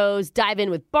must-watch shows. Dive in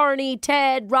with Barney,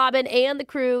 Ted, Robin, and the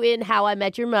crew in How I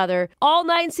Met Your Mother. All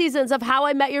 9 seasons of How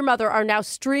I Met Your Mother are now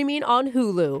streaming on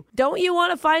Hulu. Don't you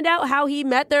want to find out how he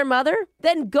met their mother?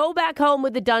 Then go back home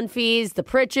with the Dunphys, the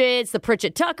Pritchetts, the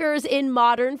Pritchett Tuckers in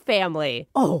Modern Family.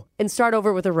 Oh, and start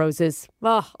over with the Roses.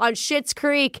 On Schitt's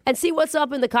Creek, and see what's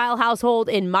up in the Kyle household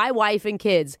in My Wife and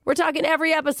Kids. We're talking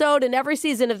every episode and every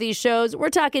season of these shows. We're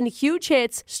talking huge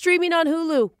hits streaming on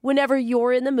Hulu whenever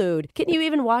you're in the mood. Can you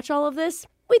even watch all of this?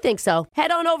 We think so.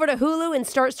 Head on over to Hulu and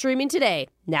start streaming today.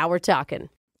 Now we're talking.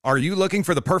 Are you looking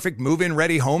for the perfect move-in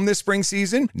ready home this spring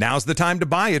season? Now's the time to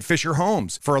buy at Fisher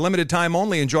Homes. For a limited time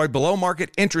only, enjoy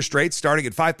below-market interest rates starting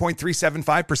at 5.375%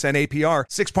 APR,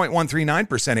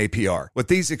 6.139% APR. With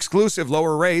these exclusive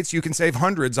lower rates, you can save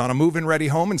hundreds on a move-in ready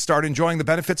home and start enjoying the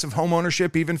benefits of home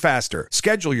ownership even faster.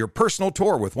 Schedule your personal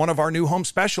tour with one of our new home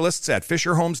specialists at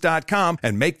FisherHomes.com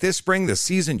and make this spring the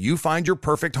season you find your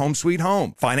perfect home sweet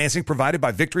home. Financing provided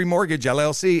by Victory Mortgage,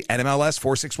 LLC, NMLS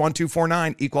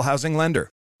 461249, Equal Housing Lender.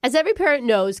 As every parent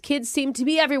knows, kids seem to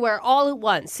be everywhere all at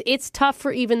once. It's tough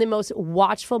for even the most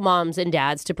watchful moms and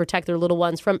dads to protect their little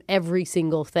ones from every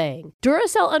single thing.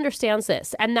 Duracell understands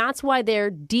this, and that's why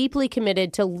they're deeply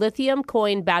committed to lithium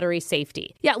coin battery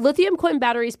safety. Yeah, lithium coin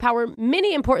batteries power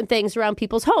many important things around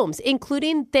people's homes,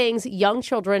 including things young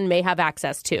children may have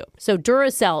access to. So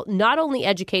Duracell not only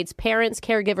educates parents,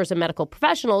 caregivers, and medical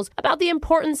professionals about the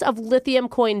importance of lithium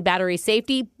coin battery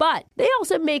safety, but they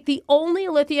also make the only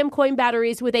lithium coin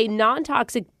batteries with a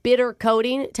non-toxic bitter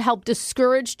coating to help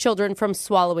discourage children from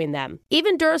swallowing them.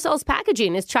 Even Duracell's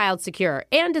packaging is child secure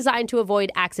and designed to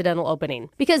avoid accidental opening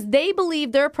because they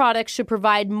believe their products should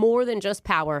provide more than just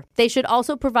power. They should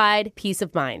also provide peace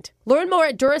of mind. Learn more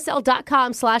at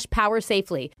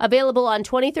Duracell.com/powersafely. Available on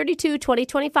 2032,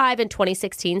 2025, and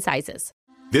 2016 sizes.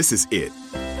 This is it.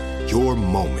 Your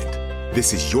moment.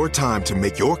 This is your time to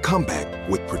make your comeback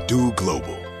with Purdue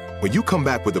Global. When you come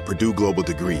back with a Purdue Global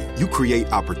degree, you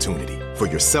create opportunity for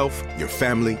yourself, your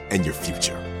family, and your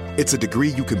future. It's a degree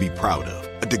you can be proud of,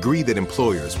 a degree that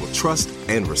employers will trust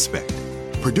and respect.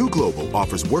 Purdue Global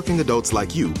offers working adults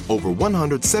like you over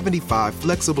 175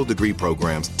 flexible degree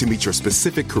programs to meet your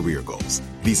specific career goals.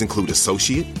 These include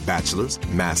associate, bachelor's,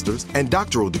 master's, and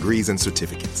doctoral degrees and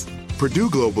certificates. Purdue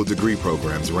Global degree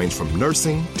programs range from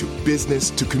nursing to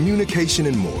business to communication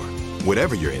and more.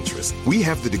 Whatever your interest, we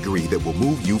have the degree that will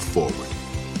move you forward.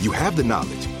 You have the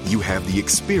knowledge, you have the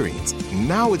experience.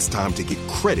 Now it's time to get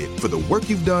credit for the work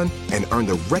you've done and earn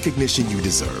the recognition you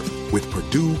deserve with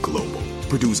Purdue Global,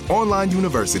 Purdue's online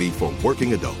university for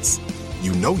working adults.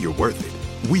 You know you're worth it.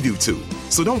 We do too.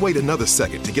 So don't wait another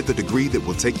second to get the degree that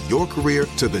will take your career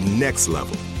to the next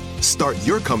level. Start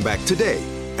your comeback today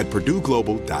at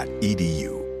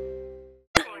purdueglobal.edu.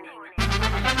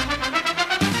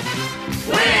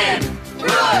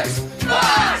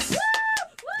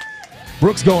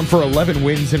 Brooke's going for 11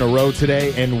 wins in a row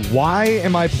today. And why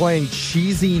am I playing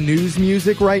cheesy news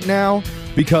music right now?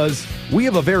 Because we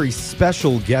have a very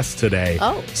special guest today.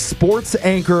 Oh. Sports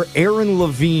anchor Aaron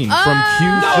Levine from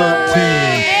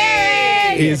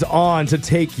Q13 is on to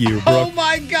take you, Brooke. Oh,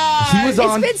 my God. He was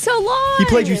on. It's been so long. He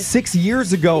played you 6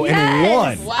 years ago and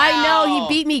won. Wow. I know.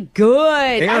 He beat me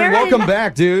good. Aaron, welcome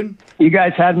back, dude. You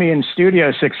guys had me in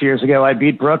studio 6 years ago. I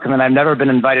beat Brooke, and then I've never been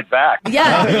invited back.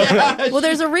 Yeah. Well,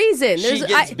 there's a reason. She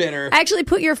gets bitter. I actually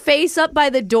put your face up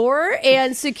by the door,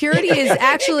 and security is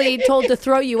actually told to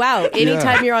throw you out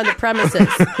anytime you're on the premises.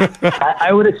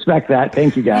 I would expect that.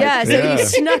 Thank you, guys. Yeah, so you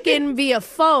snuck in via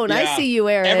phone. Yeah. I see you,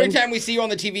 Aaron. Every time we see you on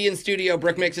the TV in studio,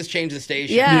 Brooke makes us change the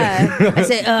station. Yeah. I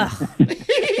say, ugh.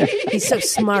 He's so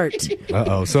smart.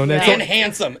 Uh-oh. So and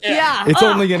handsome. Yeah. It's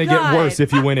only going to get worse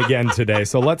if you win again today.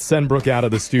 So let's send Brooke out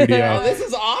of the studio. Oh, this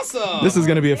is awesome. This is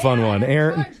going to be a fun one.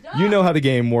 Aaron, you know how the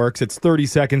game works. It's 30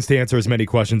 seconds to answer as many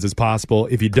questions as possible.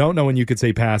 If you don't know when you could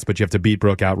say pass, but you have to beat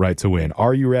Brooke outright to win.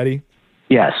 Are you ready?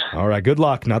 Yes. All right, good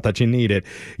luck. Not that you need it.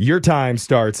 Your time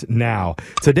starts now.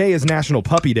 Today is National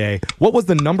Puppy Day. What was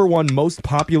the #1 most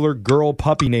popular girl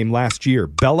puppy name last year?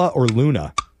 Bella or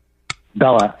Luna?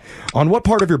 Bella. On what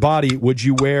part of your body would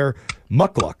you wear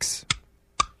mucklucks?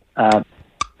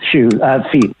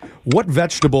 Feet. What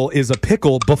vegetable is a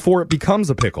pickle before it becomes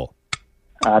a pickle?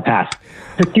 Pass.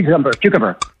 Cucumber.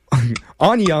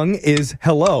 Annyeong is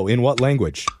hello in what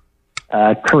language?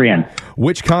 Korean.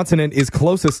 Which continent is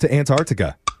closest to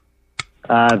Antarctica?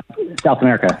 South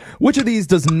America. Which of these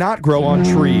does not grow on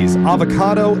trees?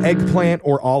 Avocado, eggplant,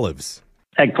 or olives?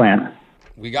 Eggplant.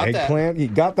 We got Eggplant, you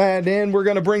got that in. We're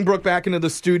going to bring Brooke back into the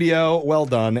studio. Well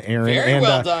done, Aaron. Very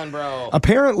well done, bro.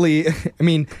 Apparently,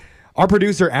 our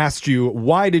producer asked you,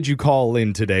 why did you call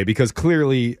in today? Because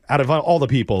clearly, out of all the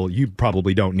people, you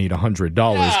probably don't need $100.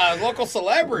 Yeah, local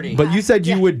celebrity. But you said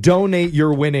you would donate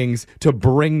your winnings to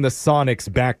bring the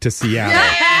Sonics back to Seattle.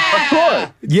 Of course.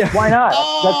 Yeah. Why not?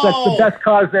 That's the best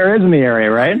cause there is in the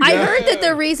area, right? I heard that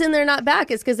the reason they're not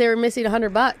back is because they were missing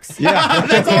 $100. Yeah.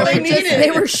 That's all they needed.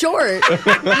 They were short.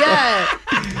 Yeah.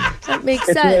 That makes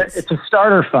sense. It's a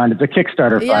starter fund. It's a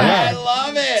Kickstarter fund. I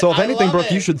love it. So if anything,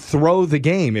 Brooke, you should throw the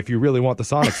game if you really want the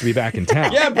Sonics to be back in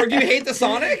town. Yeah, Brooke, you hate the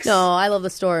Sonics? No, I love the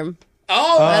Storm.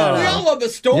 Oh, we all love the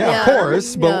Storm. Yeah, of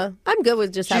course. But Yeah. I'm good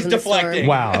with just having deflecting. the Storm.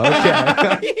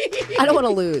 wow. Okay. I don't want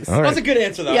to lose. All right. That's a good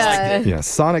answer, though. I liked it. Yeah,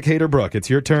 Sonic hater Brooke, it's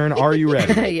your turn. Are you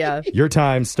ready? Yeah. Your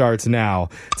time starts now.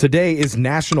 Today is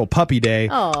National Puppy Day.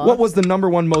 Aw. What was the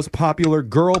 #1 most popular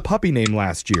girl puppy name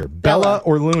last year? Bella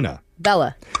or Luna?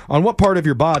 Bella. On what part of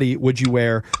your body would you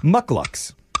wear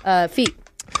mucklucks? Feet.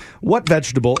 What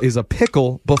vegetable is a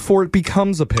pickle before it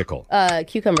becomes a pickle?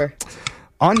 Cucumber.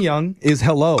 Anyang is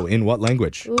hello in what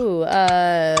language? Ooh,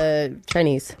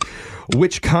 Chinese.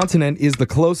 Which continent is the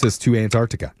closest to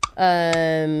Antarctica?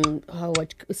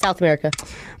 South America.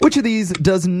 Which of these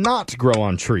does not grow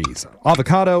on trees?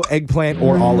 Avocado, eggplant,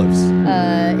 or olives?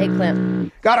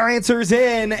 Eggplant. Got our answers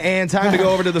in, and time to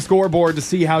go over to the scoreboard to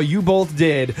see how you both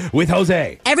did with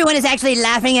Jose. Everyone is actually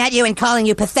laughing at you and calling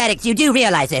you pathetic. You do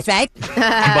realize this, right?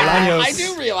 Bolaños. I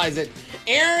do realize it.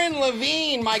 Aaron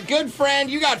Levine, my good friend,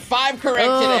 you got 5 correct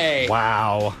today.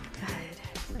 Wow.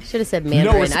 I should have said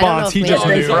Mandarin. No response. He just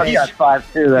knew. Brooke got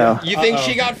 5 too, though. You think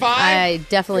she got 5? I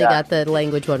definitely got the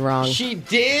language one wrong. She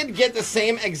did get the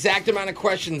same exact amount of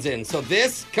questions in, so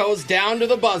this goes down to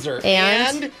the buzzer.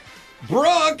 And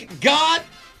Brooke got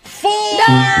 4!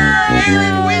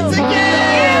 Aaron wins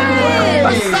again! The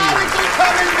Sonics are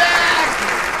coming back!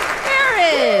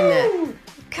 Aaron!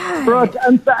 God. Brooke,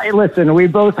 I'm sorry. Listen, we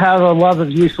both have a love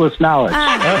of useless knowledge.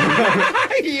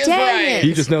 He is Dang right. it.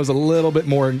 He just knows a little bit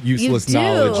more useless You do.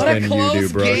 knowledge What a than you close do,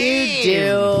 bro. game. You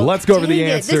do. Let's go over the Dang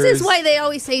it. answers. This is why they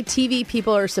always say TV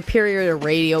people are superior to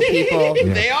radio people.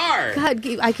 They are. God,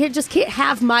 I can't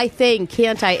have my thing,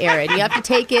 can't I, Aaron? You have to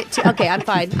take it. Okay, I'm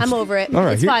fine. I'm over it. All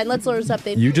right, It's fine. Let's learn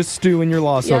something. You just stew in your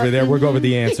loss Yeah. over there. We'll go over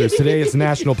the answers. Today is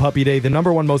National Puppy Day. The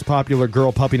 #1 most popular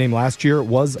girl puppy name last year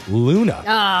was Luna.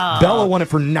 Oh. Bella won it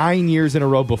for 9 years in a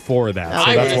row before that. So I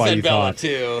would that's have why said you Bella, thought.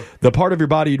 too. The part of your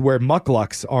body you'd wear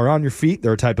mucklucks are on your feet.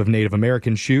 They're a type of Native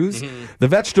American shoes. The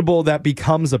vegetable that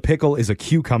becomes a pickle is a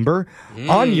cucumber.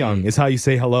 Anyang is how you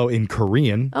say hello in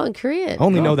Korean. Oh, in Korean.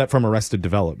 Only know that from Arrested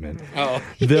Development. Oh.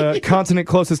 The continent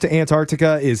closest to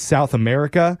Antarctica is South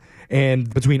America.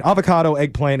 And between avocado,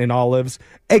 eggplant, and olives,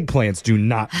 eggplants do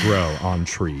not grow on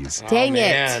trees. Dang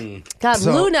man. it. God,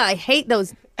 So- Luna, I hate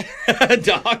those.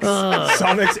 Dogs.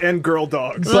 Sonics and girl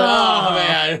dogs. Oh,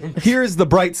 man. Here's the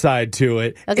bright side to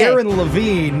it. Okay. Aaron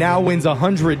Levine now wins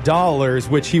 $100,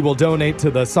 which he will donate to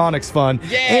the Sonics Fund.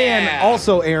 Yeah. And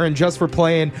also, Aaron, just for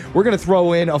playing, we're going to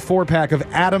throw in a 4-pack of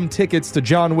Adam tickets to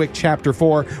John Wick Chapter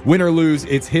 4. Win or lose,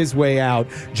 it's his way out.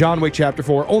 John Wick Chapter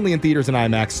 4, only in theaters and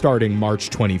IMAX, starting March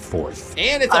 24th.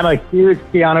 And it's I'm a huge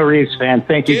Keanu Reeves fan.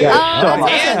 Thank you guys so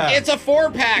much. And it's a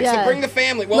 4-pack, Yeah. so bring the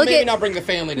family. Well, Look maybe at- not bring the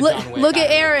family to Look, John Wick. look at I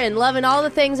don't know. Aaron, loving all the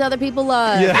things other people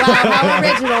love. Yeah. Wow, how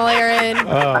original, Aaron.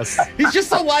 He's just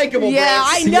so likable, Yeah, Brooke.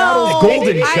 I Seattle's know.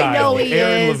 golden I know child, he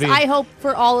Aaron is. Levine. I hope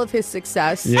for all of his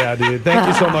success. Yeah, dude. Thank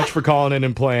you so much for calling in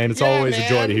and playing. It's Yeah, always a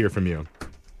joy man. to hear from you.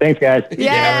 Thanks, guys.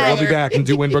 Yeah. We'll be back and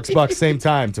do Winbrook's Bucks same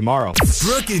time tomorrow.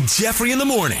 Brooke and Jeffrey in the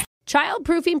morning.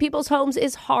 Childproofing people's homes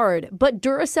is hard, but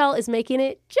Duracell is making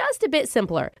it just a bit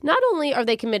simpler. Not only are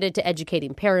they committed to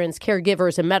educating parents,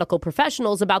 caregivers, and medical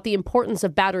professionals about the importance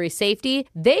of battery safety,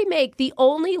 they make the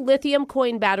only lithium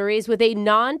coin batteries with a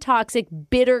non-toxic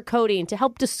bitter coating to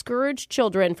help discourage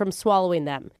children from swallowing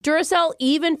them. Duracell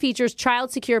even features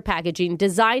child-secure packaging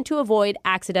designed to avoid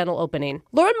accidental opening.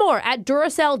 Learn more at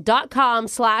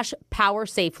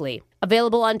Duracell.com/powersafely.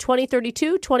 Available on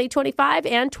 2032, 2025,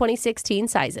 and 2016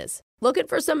 sizes. Looking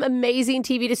for some amazing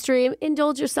TV to stream?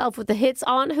 Indulge yourself with the hits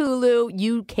on Hulu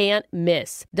you can't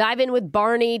miss. Dive in with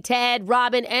Barney, Ted,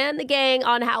 Robin, and the gang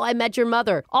on How I Met Your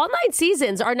Mother. All 9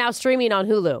 seasons are now streaming on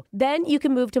Hulu. Then you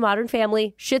can move to Modern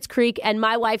Family, Schitt's Creek, and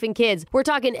My Wife and Kids. We're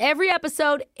talking every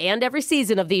episode and every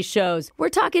season of these shows. We're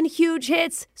talking huge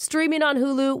hits, streaming on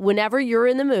Hulu whenever you're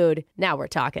in the mood. Now we're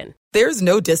talking. There's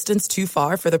no distance too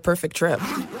far for the perfect trip.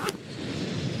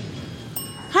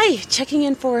 Hi, checking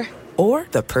in for... Or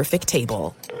the perfect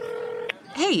table.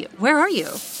 Hey, where are you?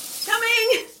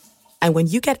 Coming! And when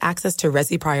you get access to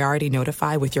Resi Priority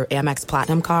Notify with your Amex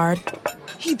Platinum card...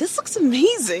 Hey, this looks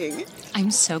amazing.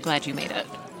 I'm so glad you made it.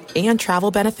 And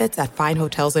travel benefits at fine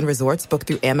hotels and resorts booked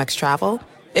through Amex Travel,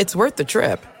 it's worth the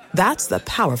trip. That's the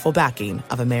powerful backing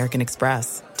of American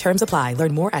Express. Terms apply.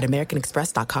 Learn more at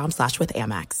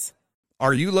americanexpress.com/withAmex.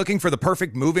 Are you looking for the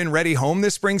perfect move-in ready home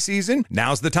this spring season?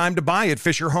 Now's the time to buy at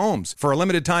Fisher Homes. For a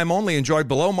limited time only, enjoy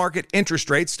below-market interest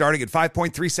rates starting at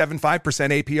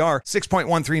 5.375% APR,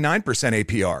 6.139%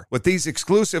 APR. With these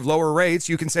exclusive lower rates,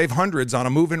 you can save hundreds on a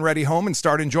move-in ready home and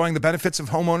start enjoying the benefits of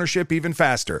homeownership even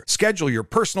faster. Schedule your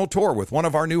personal tour with one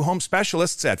of our new home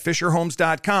specialists at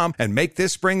FisherHomes.com and make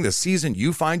this spring the season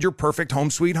you find your perfect home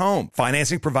sweet home.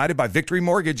 Financing provided by Victory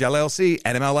Mortgage, LLC,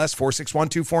 NMLS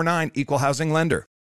 461249, Equal Housing Lender.